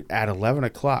 but at 11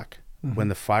 o'clock, when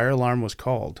the fire alarm was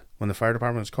called, when the fire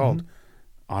department was called,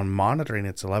 on monitoring,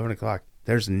 it's 11 o'clock.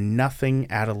 There's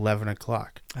nothing at 11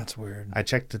 o'clock. That's weird. I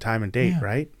checked the time and date,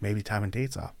 right? Maybe time and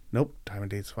date's off. Nope, time and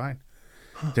date's fine.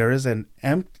 Huh. There's a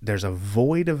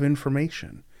void of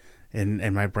information,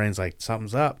 and my brain's like,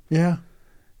 something's up. Yeah.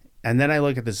 And then I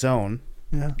look at the zone.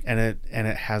 Yeah. And it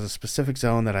has a specific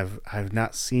zone that I've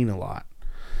not seen a lot.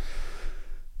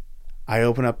 I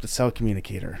open up the cell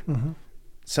communicator.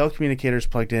 Cell communicator is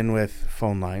plugged in with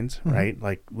phone lines, right?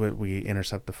 Like we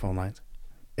intercept the phone lines.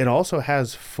 It also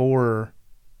has 4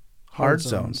 hard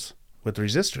zones with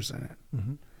resistors in it.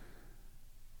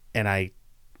 And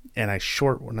I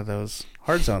short one of those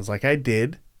hard zones, like I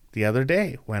did the other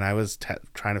day when I was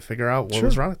trying to figure out what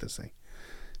was wrong with this thing.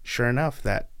 Sure enough,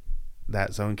 that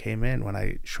zone came in when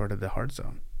I shorted the hard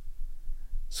zone.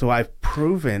 So I've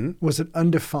proven. Was it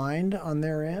undefined on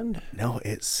their end? No,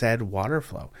 it said water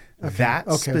flow.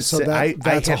 Okay. So I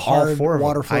that's hit a hard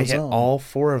water flow zone. I hit all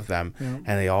 4 of them, yeah. And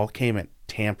they all came at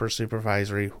tamper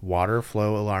supervisory water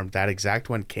flow alarm. That exact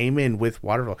one came in with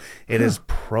water flow. It is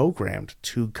programmed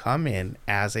to come in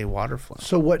as a water flow.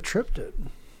 So what tripped it?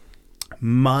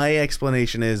 My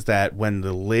explanation is that when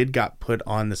the lid got put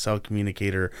on the cell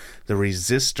communicator, the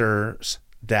resistors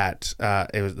that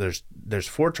there's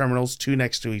 4 terminals, 2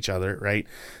 next to each other, right?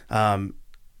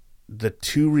 The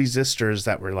 2 resistors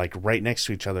that were like right next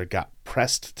to each other got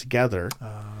pressed together,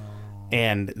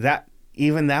 and that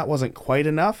wasn't quite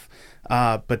enough.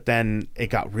 But then it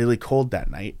got really cold that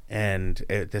night, and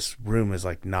this room is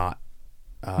like not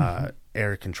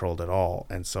air controlled at all.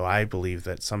 And so I believe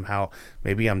that somehow,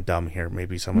 maybe I'm dumb here.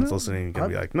 Maybe someone's listening and gonna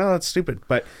be like, "No, that's stupid."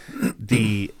 But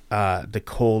the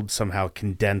cold somehow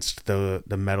condensed the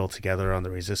metal together on the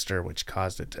resistor, which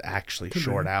caused it to actually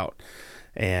short out,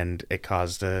 and it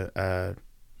caused a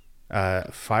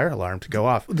fire alarm to go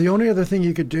off. The only other thing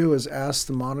you could do is ask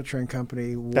the monitoring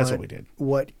company. That's what we did.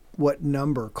 What what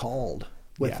number called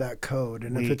with that code,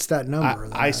 and if it's that number,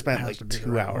 then I spent like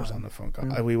 2 hours on the phone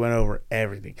call. We went over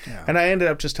everything, and I ended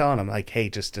up just telling him like, "Hey,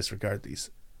 just disregard these.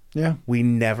 Yeah, we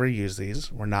never use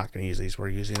these. We're not going to use these. We're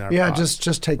using our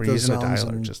just take We're those using zones the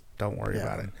dialer. and Just don't worry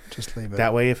about it. Just leave it.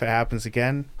 That way, if it happens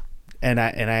again." And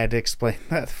I had to explain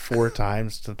that 4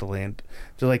 times to the land.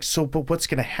 They're like, so, but what's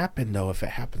going to happen though if it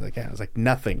happens again? I was like,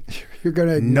 nothing. You're going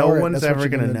to no ignore it. one's That's ever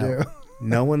what you're going to gonna know. do.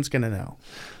 No one's going to know.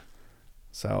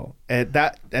 So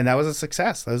that was a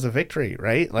success. That was a victory,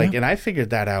 right? Like, and I figured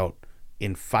that out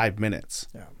in 5 minutes.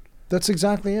 Yeah, that's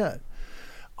exactly it.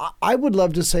 I would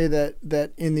love to say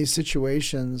that in these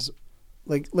situations,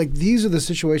 like these are the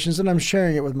situations, and I'm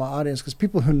sharing it with my audience because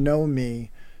people who know me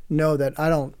know that I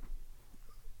don't.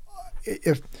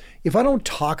 If I don't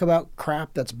talk about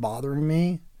crap that's bothering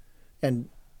me, and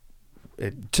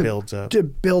builds up.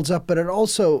 It builds up, but it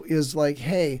also is like,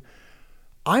 hey,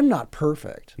 I'm not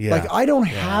perfect. Yeah. Like I don't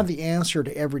have the answer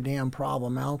to every damn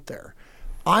problem out there.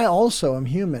 I also am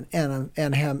human and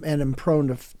am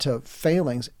prone to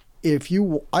failings. I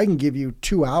can give you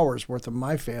 2 hours worth of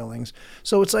my failings.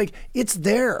 So it's like it's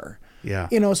there. Yeah.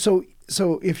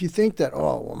 So if you think that,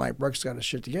 Mike Brooks got his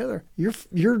shit together,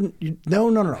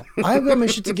 no. I've got my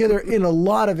shit together in a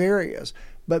lot of areas,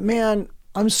 but man,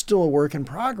 I'm still a work in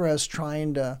progress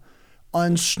trying to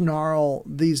unsnarl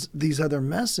these other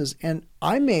messes, and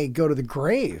I may go to the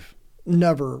grave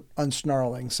never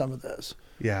unsnarling some of this.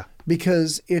 Yeah.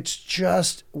 Because it's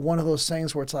just one of those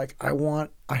things where it's like I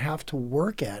have to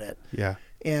work at it. Yeah.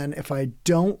 And if I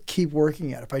don't keep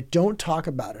working at it, if I don't talk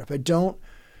about it, if I don't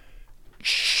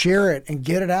share it and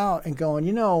get it out and going,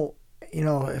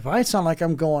 if I sound like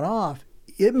I'm going off,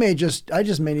 I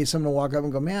just may need someone to walk up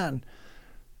and go, man,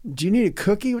 do you need a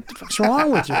cookie? What the fuck's wrong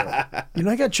with you?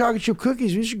 I got chocolate chip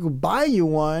cookies. We should go buy you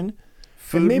one.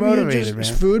 Food motivated, man.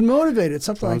 Food motivated,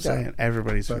 something like that. Saying.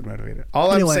 Everybody's food motivated.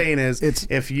 All I'm saying is,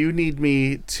 if you need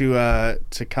me to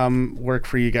come work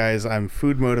for you guys, I'm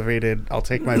food motivated. I'll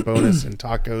take my bonus in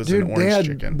tacos and orange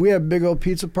chicken. We had a big old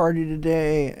pizza party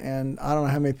today, and I don't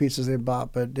know how many pizzas they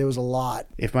bought, but it was a lot.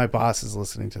 If my boss is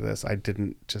listening to this, I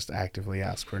didn't just actively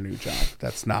ask for a new job.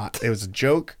 It was a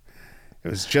joke. It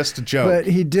was just a joke. But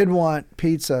he did want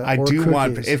pizza.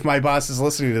 If my boss is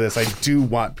listening to this, I do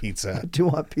want pizza. I do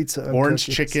want pizza. Orange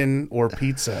chicken or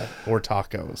pizza or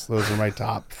tacos. Those are my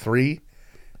top 3.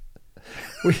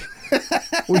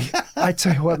 I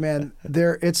tell you what, man,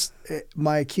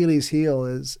 my Achilles heel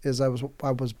is I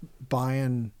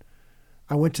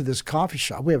went to this coffee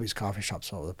shop. We have these coffee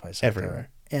shops all over the place.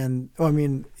 Everywhere. And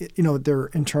they're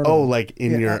internal. Oh, like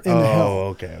in the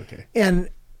hill. Okay. And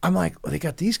I'm like, they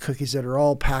got these cookies that are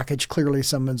all packaged. Clearly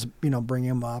someone's, bringing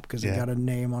them up because they got a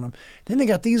name on them. Then they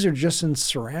got these are just in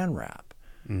saran wrap.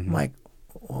 Mm-hmm. I'm like,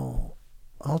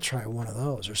 I'll try one of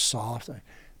those. They're soft.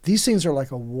 These things are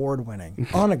like award winning.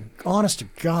 Honest to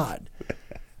God.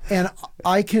 And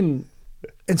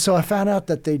so I found out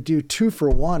that they do 2 for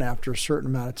 1 after a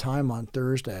certain amount of time on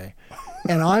Thursday.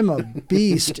 And I'm a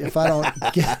beast if I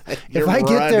get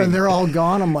there and they're all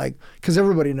gone. I'm like, because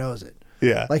everybody knows it.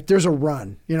 Yeah. Like there's a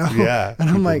run, Yeah. And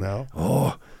I'm like,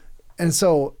 know. And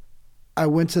so I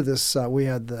went to this, we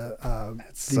had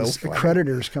these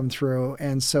accreditors come through.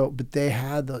 And so, but they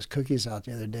had those cookies out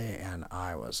the other day. And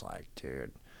I was like,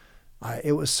 dude,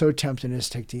 it was so tempting to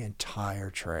just take the entire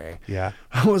tray. Yeah.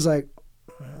 I was like,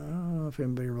 I don't know if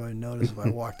anybody really noticed if I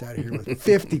walked out of here with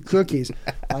 50 cookies.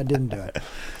 I didn't do it.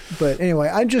 But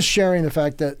anyway, I'm just sharing the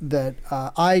fact that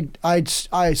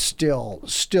I still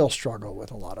struggle with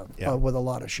a lot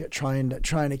of shit, trying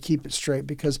to keep it straight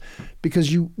because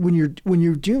when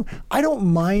you're doing, I don't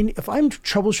mind if I'm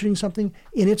troubleshooting something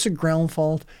and it's a ground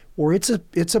fault or it's a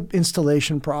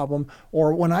installation problem,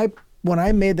 or when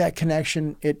I made that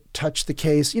connection, it touched the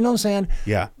case. You know what I'm saying?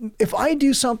 Yeah. If I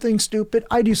do something stupid,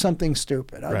 I do something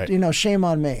stupid. Right. Shame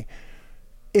on me.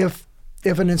 If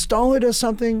an installer does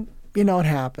something, it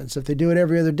happens. If they do it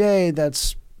every other day,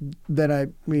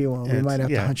 we might have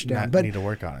to hunt you down. But need to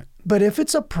work on it. But if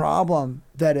it's a problem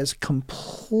that is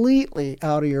completely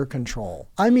out of your control,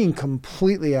 I mean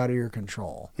completely out of your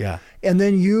control. Yeah. And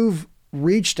then you've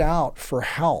reached out for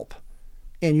help,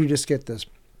 and you just get this,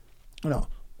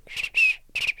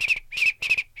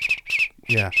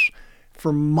 Yeah.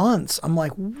 For months, I'm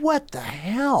like, what the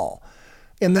hell?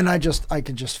 And then I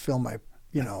could just feel my,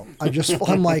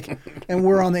 I'm like, and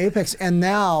we're on the apex, and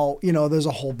now, there's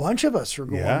a whole bunch of us who are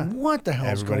going, what the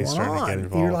hell's Everybody's going on? starting to get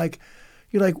involved.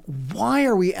 You're like, why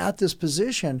are we at this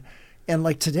position? And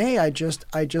like today, I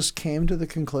just came to the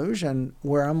conclusion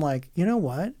where I'm like, you know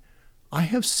what? I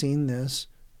have seen this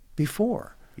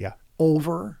before. Yeah.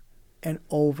 Over and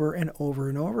over and over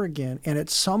and over again. And at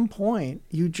some point,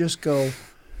 you just go,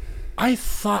 I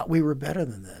thought we were better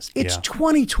than this. It's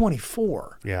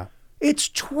 2024. Yeah. It's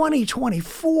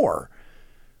 2024.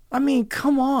 I mean,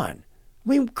 come on. I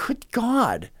mean, good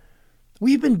God.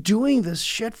 We've been doing this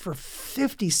shit for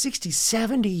 50, 60,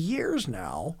 70 years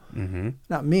now. Mm-hmm.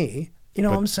 Not me. You know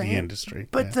what I'm saying? The industry.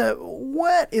 But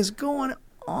what is going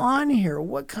on here?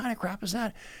 What kind of crap is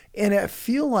that? And I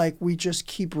feel like we just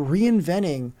keep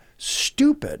reinventing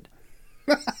stupid.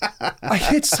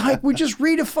 It's like we're just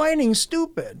redefining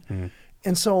stupid. Mm-hmm.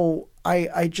 And so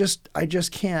I just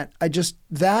can't.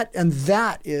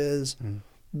 That is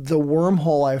the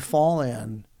wormhole I fall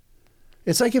in.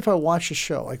 It's like if I watch a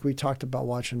show, like we talked about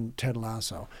watching Ted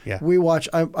Lasso. Yeah.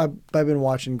 I've been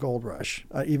watching Gold Rush.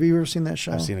 Have you ever seen that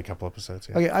show? I've seen a couple episodes.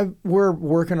 Yeah. Okay, we're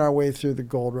working our way through the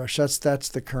Gold Rush. That's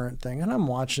the current thing, and I'm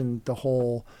watching the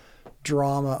whole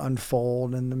drama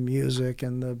unfold and the music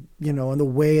and the and the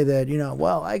way that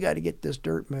well, I got to get this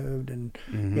dirt moved and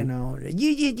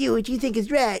you do what you think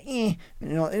is right. And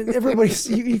everybody's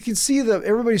you can see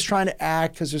everybody's trying to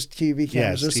act because there's TV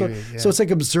cameras. So it's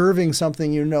like observing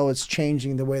something. It's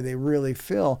changing the way they really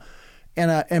feel,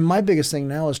 and my biggest thing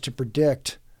now is to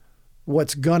predict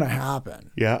what's gonna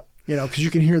happen. Yeah. Because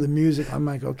you can hear the music. I'm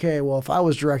like, okay, well, if I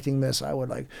was directing this, I would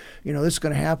this is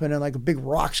going to happen, and like a big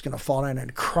rock's going to fall down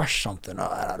and crush something. Oh,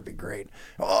 that ought to be great.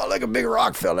 Oh, like a big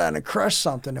rock fell down and crushed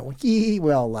something. And we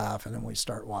all laugh, and then we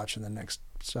start watching the next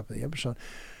step of the episode.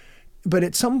 But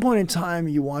at some point in time,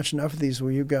 you watch enough of these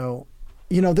where you go,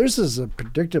 this is a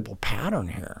predictable pattern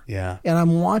here. Yeah. And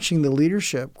I'm watching the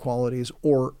leadership qualities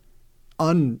or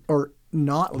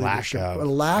not leadership,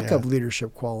 lack of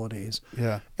leadership qualities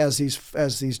as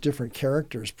these different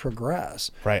characters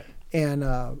progress. Right. And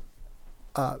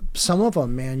some of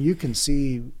them, man, you can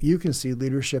see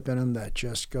leadership in them that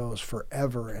just goes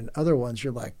forever, and other ones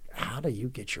you're like, how do you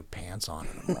get your pants on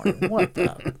in the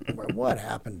morning? What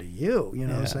happened to you? You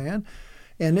know what I'm saying?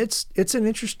 And it's an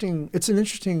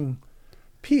interesting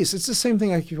piece. It's the same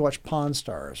thing like you watch Pawn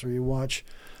Stars, or you watch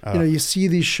you see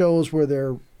these shows where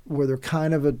they're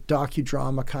kind of a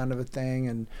docudrama kind of a thing,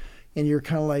 and you're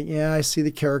kind of like, yeah, I see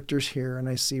the characters here and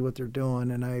I see what they're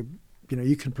doing, and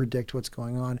you can predict what's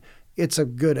going on. It's a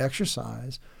good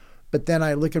exercise. But then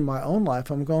I look in my own life,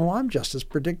 I'm going, well, I'm just as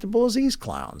predictable as these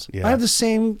clowns. Yeah. I have the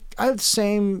same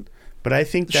but I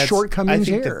think that's shortcomings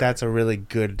here. That's a really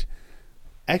good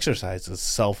exercise, is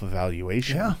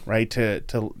self-evaluation, right?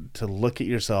 To look at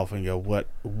yourself and go,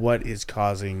 what is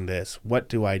causing this? What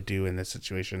do I do in this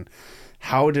situation?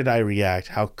 How did I react?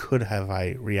 How could have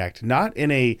I react? Not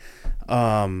in a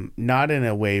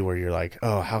way where you're like,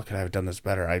 oh, how could I have done this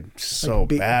better? I'm so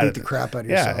bad. Beat the crap out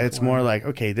of yourself. Yeah, it's more like,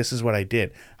 okay, this is what I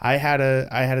did. I had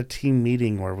a team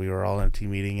meeting where we were all in a team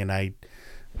meeting, and I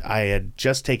had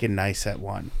just taken NICET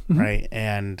 1, right?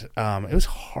 And it was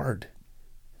hard.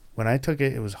 When I took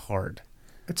it, it was hard.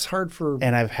 It's hard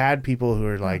and I've had people who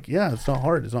are like, yeah, it's not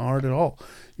hard. It's not hard at all.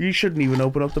 You shouldn't even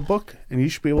open up the book, and you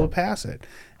should be able to pass it.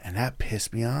 And that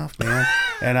pissed me off, man.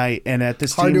 And at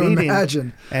this team meeting,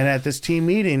 imagine. And at this team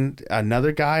meeting,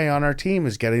 another guy on our team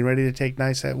is getting ready to take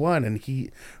NICET 1, and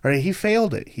he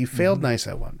failed it. He failed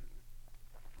NICET 1.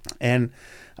 And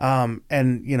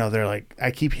they're like,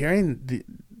 I keep hearing the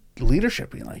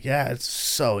leadership being like, yeah, it's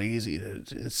so easy,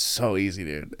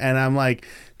 dude. And I'm like,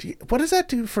 what does that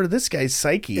do for this guy's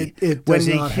psyche when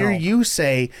they hear you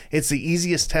say it's the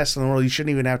easiest test in the world, you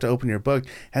shouldn't even have to open your book,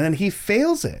 and then he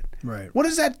fails it? Right. What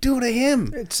does that do to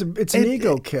him? It's an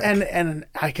ego kick. And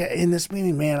in this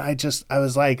meeting, man, I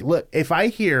was like, look, if I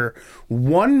hear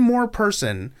one more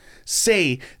person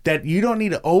say that you don't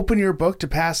need to open your book to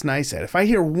pass NICET, if I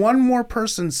hear one more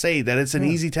person say that it's an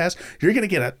easy test, you're gonna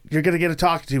get a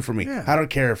talking to from me. Yeah. I don't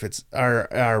care if it's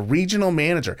our regional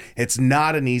manager. It's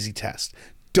not an easy test.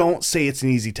 Don't say it's an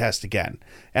easy test again.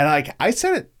 And I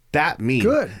said it that mean.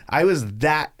 Good. I was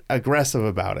that aggressive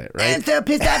about it, right? I'm so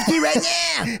pissed off at you right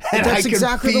now. And that's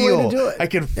exactly the way to do it. I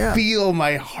can feel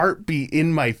my heartbeat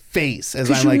in my face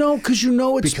as I'm like, because you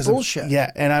know it's bullshit.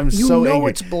 And I'm so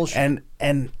angry. It's bullshit.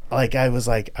 And like I was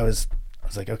like,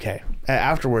 okay.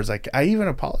 Afterwards, like I even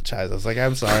apologized. I was like,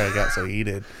 I'm sorry, I got so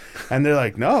heated. And they're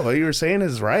like, no, what you were saying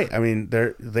is right. I mean,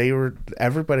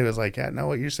 everybody was like, yeah, no,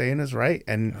 what you're saying is right.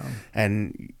 And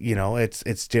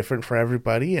it's different for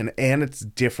everybody, and it's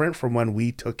different from when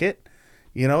we took it.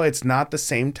 It's not the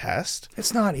same test.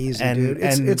 It's not easy, dude.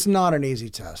 It's not an easy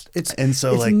test. It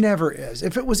never is.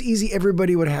 If it was easy,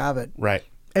 everybody would have it. Right.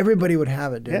 Everybody would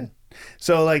have it, dude. Yeah.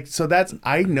 So that's,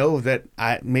 I know that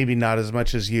I, maybe not as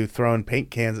much as you throwing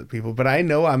paint cans at people, but I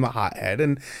know I'm a hothead,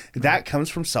 and that comes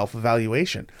from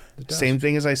self-evaluation. Same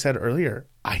thing as I said earlier.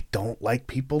 I don't like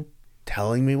people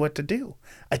telling me what to do.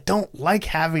 I don't like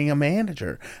having a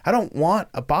manager. I don't want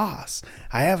a boss.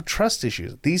 I have trust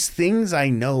issues. These things I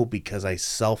know because I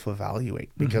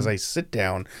self-evaluate, because I sit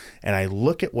down and I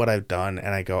look at what I've done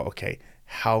and I go, okay,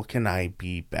 how can I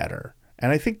be better?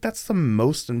 And I think that's the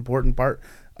most important part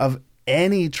of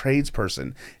any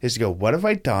tradesperson is to go, what have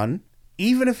I done?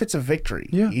 Even if it's a victory,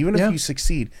 even if you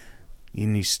succeed,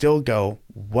 and you still go,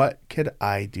 what could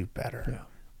I do better? Yeah.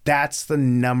 That's the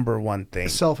number one thing.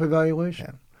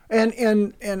 Self-evaluation.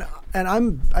 And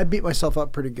I beat myself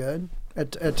up pretty good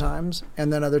at times,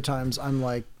 and then other times I'm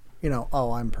like,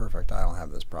 oh, I'm perfect. I don't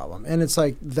have this problem. And it's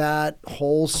like that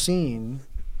whole scene,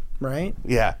 right?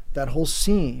 Yeah. That whole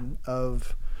scene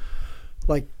of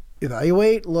like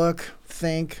evaluate, look,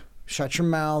 think, shut your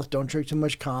mouth, don't drink too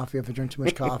much coffee. If I drink too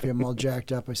much coffee, I'm all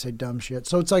jacked up. I say dumb shit.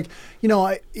 So it's like,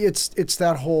 it's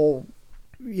that whole,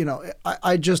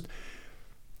 I just,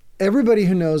 everybody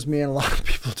who knows me, and a lot of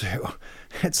people do,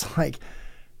 it's like,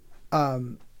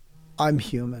 I'm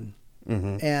human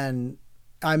and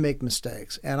I make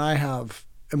mistakes and I have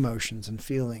emotions and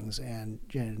feelings and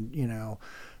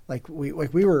like we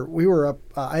were up,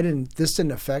 this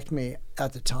didn't affect me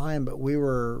at the time, but we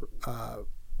were,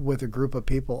 with a group of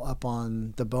people up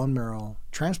on the bone marrow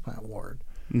transplant ward,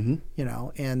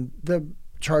 and the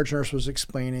charge nurse was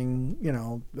explaining,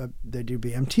 they do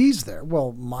BMTs there.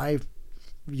 Well, my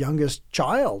youngest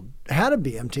child had a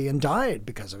BMT and died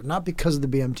because of it, not because of the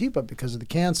BMT, but because of the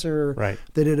cancer. Right.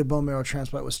 They did a bone marrow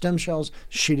transplant with stem cells.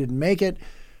 She didn't make it.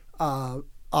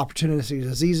 Opportunistic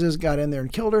diseases got in there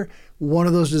and killed her. One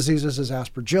of those diseases is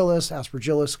aspergillus.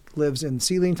 Aspergillus lives in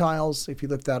ceiling tiles. If you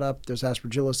look that up, there's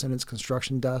aspergillus in its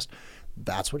construction dust.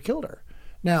 That's what killed her.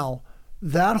 Now,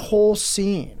 that whole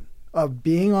scene of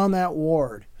being on that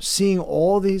ward, seeing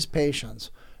all these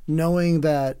patients, knowing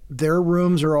that their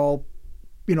rooms are all,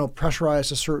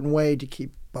 pressurized a certain way to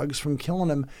keep bugs from killing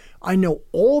them. I know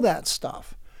all that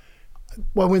stuff.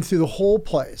 Well, I went through the whole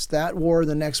place, that ward,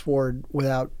 the next ward,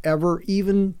 without ever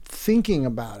even thinking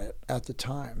about it at the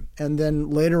time. And then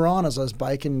later on, as I was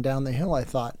biking down the hill, I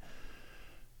thought,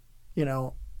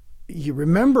 you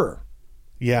remember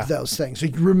those things. So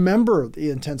you remember the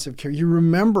intensive care. You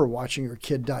remember watching your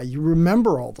kid die. You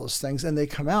remember all those things, and they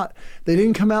come out. They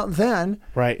didn't come out then.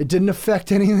 Right. It didn't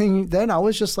affect anything then. I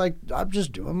was just like, I'm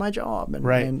just doing my job and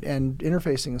right. and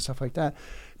interfacing and stuff like that.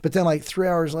 But then like 3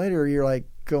 hours later, you're like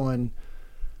going,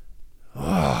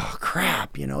 oh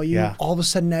crap, all of a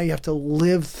sudden now you have to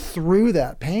live through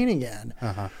that pain again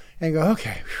and go,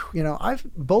 okay,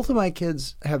 both of my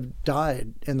kids have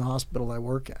died in the hospital I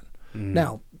work in.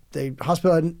 Now, the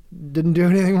hospital didn't do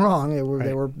anything wrong.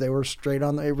 They were straight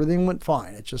on. Everything went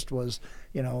fine. It just was,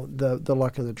 the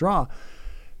luck of the draw.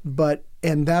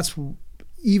 And that's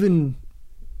even,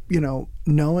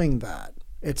 knowing that,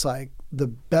 it's like, the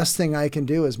best thing I can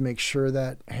do is make sure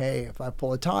that, hey, if I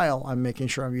pull a tile, I'm making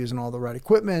sure I'm using all the right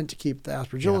equipment to keep the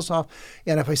aspergillus off.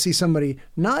 And if I see somebody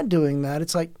not doing that,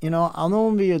 it's like, I'll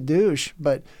not be a douche,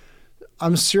 but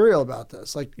I'm serial about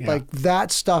this. Like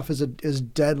that stuff is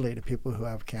deadly to people who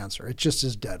have cancer. It just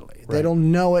is deadly. Right. They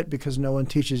don't know it because no one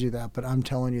teaches you that, but I'm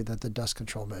telling you that the dust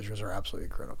control measures are absolutely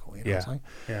critical. You know what I'm saying?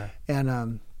 Yeah.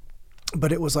 And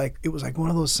but it was like one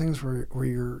of those things where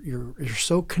you're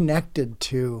so connected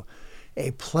to a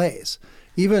place.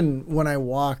 Even when I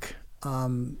walk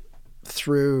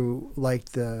through like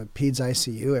the peds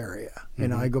ICU area,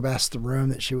 I go past the room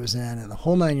that she was in and the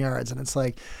whole 9 yards, and it's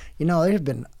like, there have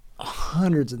been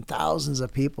hundreds and thousands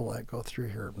of people that go through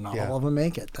here. Not all of them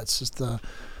make it. That's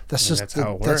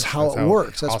how it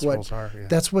works.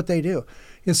 That's what they do.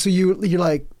 And so you're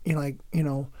like,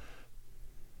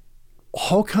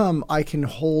 how come I can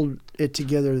hold it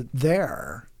together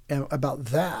there and about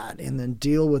that and then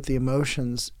deal with the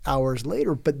emotions hours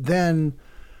later, but then,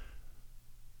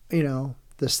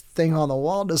 this thing on the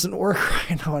wall doesn't work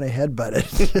right. I want to headbutt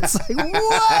it. It's like,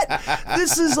 what?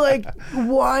 This is like,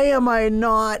 why am I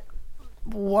not,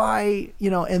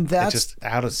 and that's it's just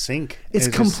out of sync. It's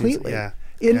completely. And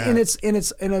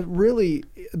it's really,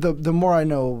 the more I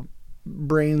know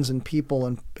brains and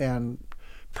people and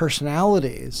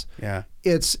personalities,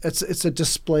 it's a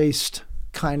displaced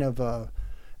kind of a,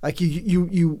 like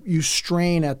you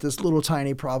strain at this little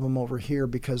tiny problem over here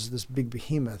because this big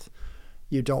behemoth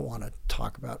you don't want to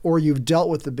talk about, or you've dealt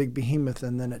with the big behemoth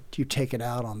and then you take it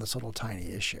out on this little tiny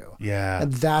issue. Yeah.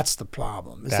 And that's the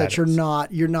problem, is that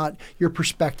your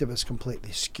perspective is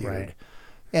completely skewed. Right.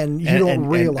 And you don't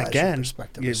realize again, your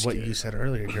perspective is skewed. What you said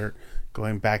earlier, you're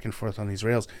going back and forth on these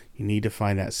rails. You need to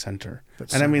find that center.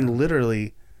 I mean,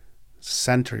 literally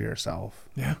center yourself.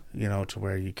 Yeah. To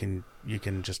where you can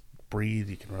just breathe,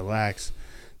 you can relax.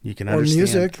 You can or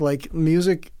understand.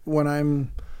 music when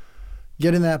I'm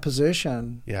get in that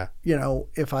position, Yeah.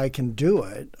 if I can do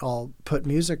it, I'll put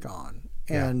music on.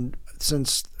 Yeah. And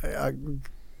since,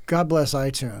 God bless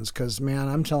iTunes, because, man,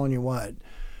 I'm telling you what,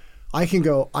 I can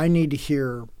go, I need to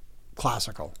hear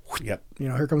classical. Yep.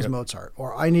 Here comes Mozart.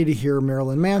 Or I need to hear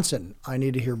Marilyn Manson. I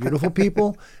need to hear Beautiful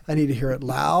People. I need to hear it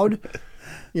loud,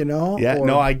 Yeah. Or,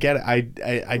 No, I get it. I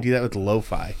do that with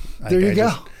lo-fi. There you go.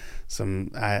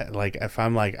 If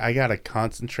I'm like, I gotta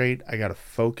concentrate, I gotta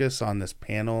focus on this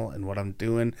panel and what I'm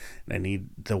doing, and I need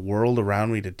the world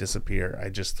around me to disappear, I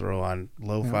just throw on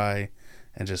lo-fi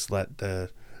and just let the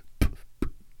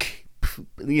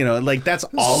that's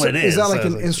all it is. Is that like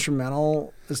an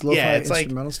instrumental? Is lo-fi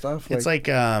instrumental stuff? It's like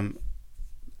I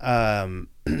don't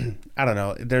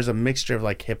know, there's a mixture of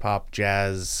like hip hop,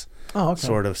 jazz,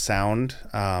 sort of sound.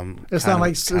 It's not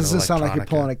like, does it sound like you're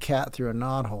pulling a cat through a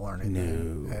knothole or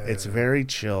anything? No, it's very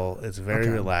chill. It's very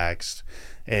relaxed.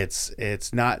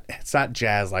 It's not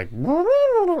jazz like.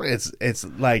 It's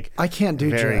like, I can't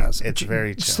do jazz. It's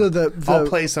very chill. So I'll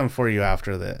play some for you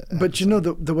after the. But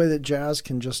the way that jazz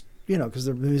can just because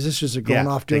the musicians are going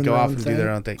off doing they go their off own and thing. do their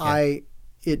own thing. Yeah.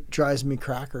 It drives me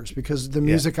crackers because the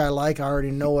music I like, I already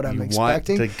know what I'm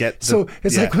expecting. Want to get so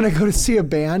it's like when I go to see a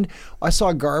band, I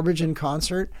saw Garbage in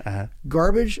concert.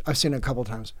 Garbage, I've seen it a couple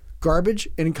times. Garbage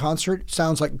in concert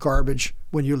sounds like garbage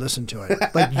when you listen to it.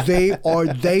 Like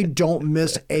they don't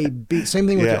miss a beat. Same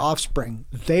thing with the Offspring.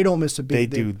 They don't miss a beat. They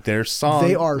do their song.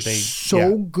 They are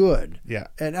so good. Yeah.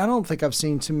 And I don't think I've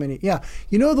seen too many. Yeah.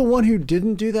 The one who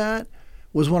didn't do that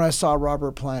was when I saw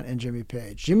Robert Plant and Jimmy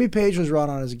Page. Jimmy Page was right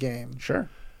on his game. Sure.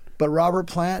 But Robert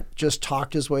Plant just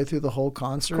talked his way through the whole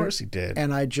concert. Of course he did.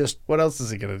 And what else is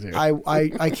he going to do? I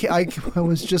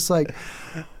was just like,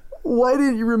 why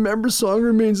didn't you remember Song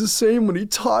Remains the Same when he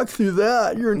talked through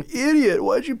that? You're an idiot.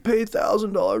 Why'd you pay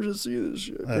 $1,000 to see this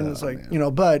shit? And it's like,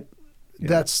 but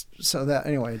that's so that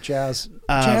anyway, jazz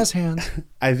hands.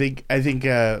 I think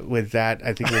with that,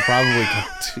 I think we'll probably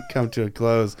come to a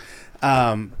close.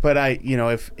 But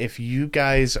if you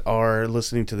guys are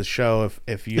listening to the show,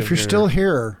 if you're still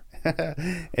here,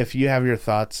 if you have your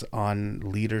thoughts on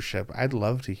leadership, I'd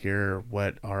love to hear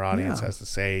what our audience has to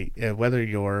say. Whether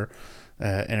you're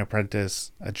an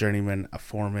apprentice, a journeyman, a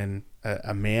foreman,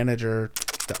 a manager,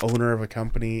 the owner of a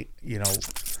company,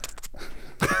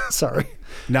 sorry,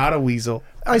 not a weasel.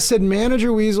 I said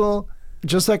manager weasel.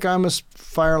 Just like I'm a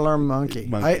fire alarm monkey.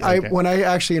 When I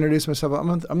actually introduce myself,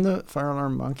 I'm the fire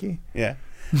alarm monkey. Yeah.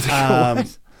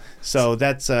 So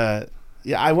that's I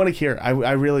want to hear. I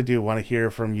really do want to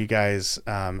hear from you guys.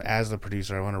 As the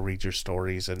producer, I want to read your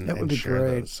stories and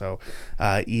share those. So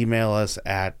email us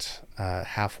at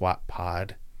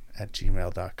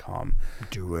halfwattpod@gmail.com.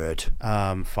 Do it.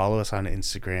 Follow us on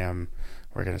Instagram.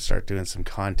 We're gonna start doing some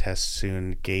contests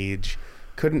soon. Gage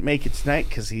couldn't make it tonight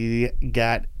because he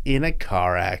got in a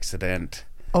car accident.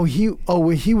 He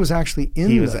was actually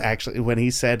actually, when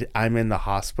he said, I'm in the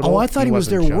hospital. Oh, I thought he was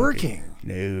there working.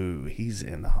 No, he's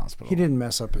in the hospital. He didn't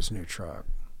mess up his new truck.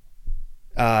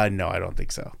 No, I don't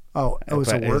think so. Oh, it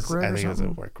was a work rig. I think it was a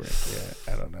work rig.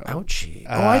 Yeah, I don't know. Ouchie.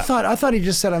 I thought he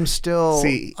just said I'm still.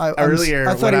 See, earlier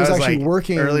I thought he was actually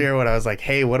working. Earlier, when I was like,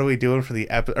 "Hey, what are we doing for the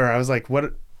episode?" Or I was like,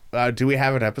 "What? Do we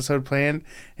have an episode planned?"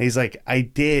 And he's like, "I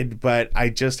did, but I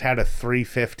just had a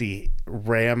 350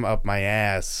 ram up my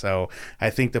ass, so I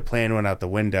think the plan went out the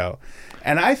window."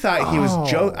 And I thought he was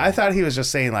I thought he was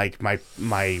just saying like my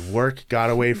work got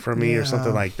away from me or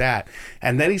something like that.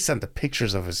 And then he sent the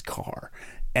pictures of his car.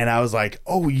 And I was like,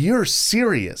 "Oh, you're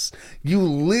serious? You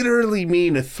literally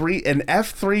mean an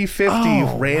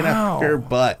F-350 ran up your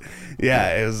butt?"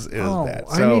 Yeah, it was bad.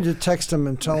 So, I need to text him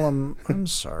and tell him I'm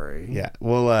sorry. Yeah,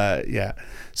 well, yeah.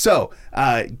 So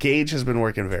Gage has been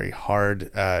working very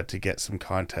hard to get some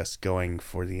contests going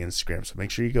for the Instagram. So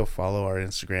make sure you go follow our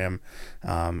Instagram,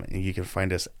 and you can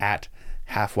find us at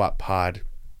halfwattpod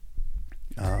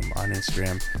on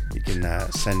Instagram. You can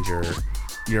send your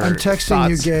I'm texting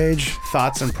you, Gage.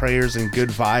 Thoughts and prayers and good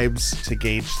vibes to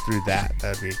Gage through that.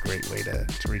 That'd be a great way to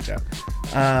reach out.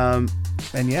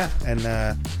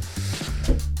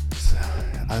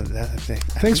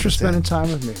 Thanks for spending time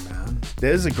with me, man.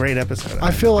 This is a great episode. I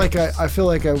feel like I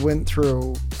went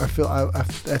through. I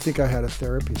think I had a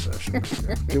therapy session.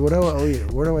 Dude, what do I owe you?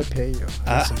 Where do I pay you?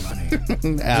 I some money.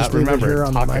 Just remember, here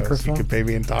on tacos. the microphone. You can pay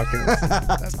me in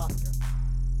tacos.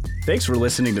 Thanks for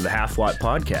listening to the Half Watt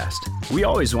Podcast. We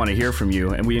always want to hear from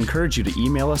you, and we encourage you to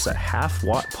email us at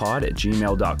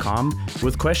halfwattpod@gmail.com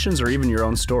with questions or even your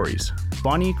own stories.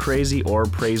 Funny, crazy, or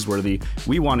praiseworthy,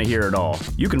 we want to hear it all.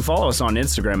 You can follow us on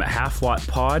Instagram at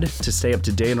halfwattpod to stay up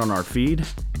to date on our feed.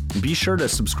 And be sure to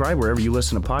subscribe wherever you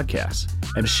listen to podcasts.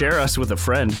 And share us with a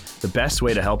friend, the best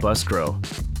way to help us grow.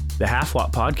 The Half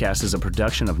Watt Podcast is a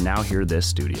production of Now Hear This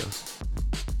Studios.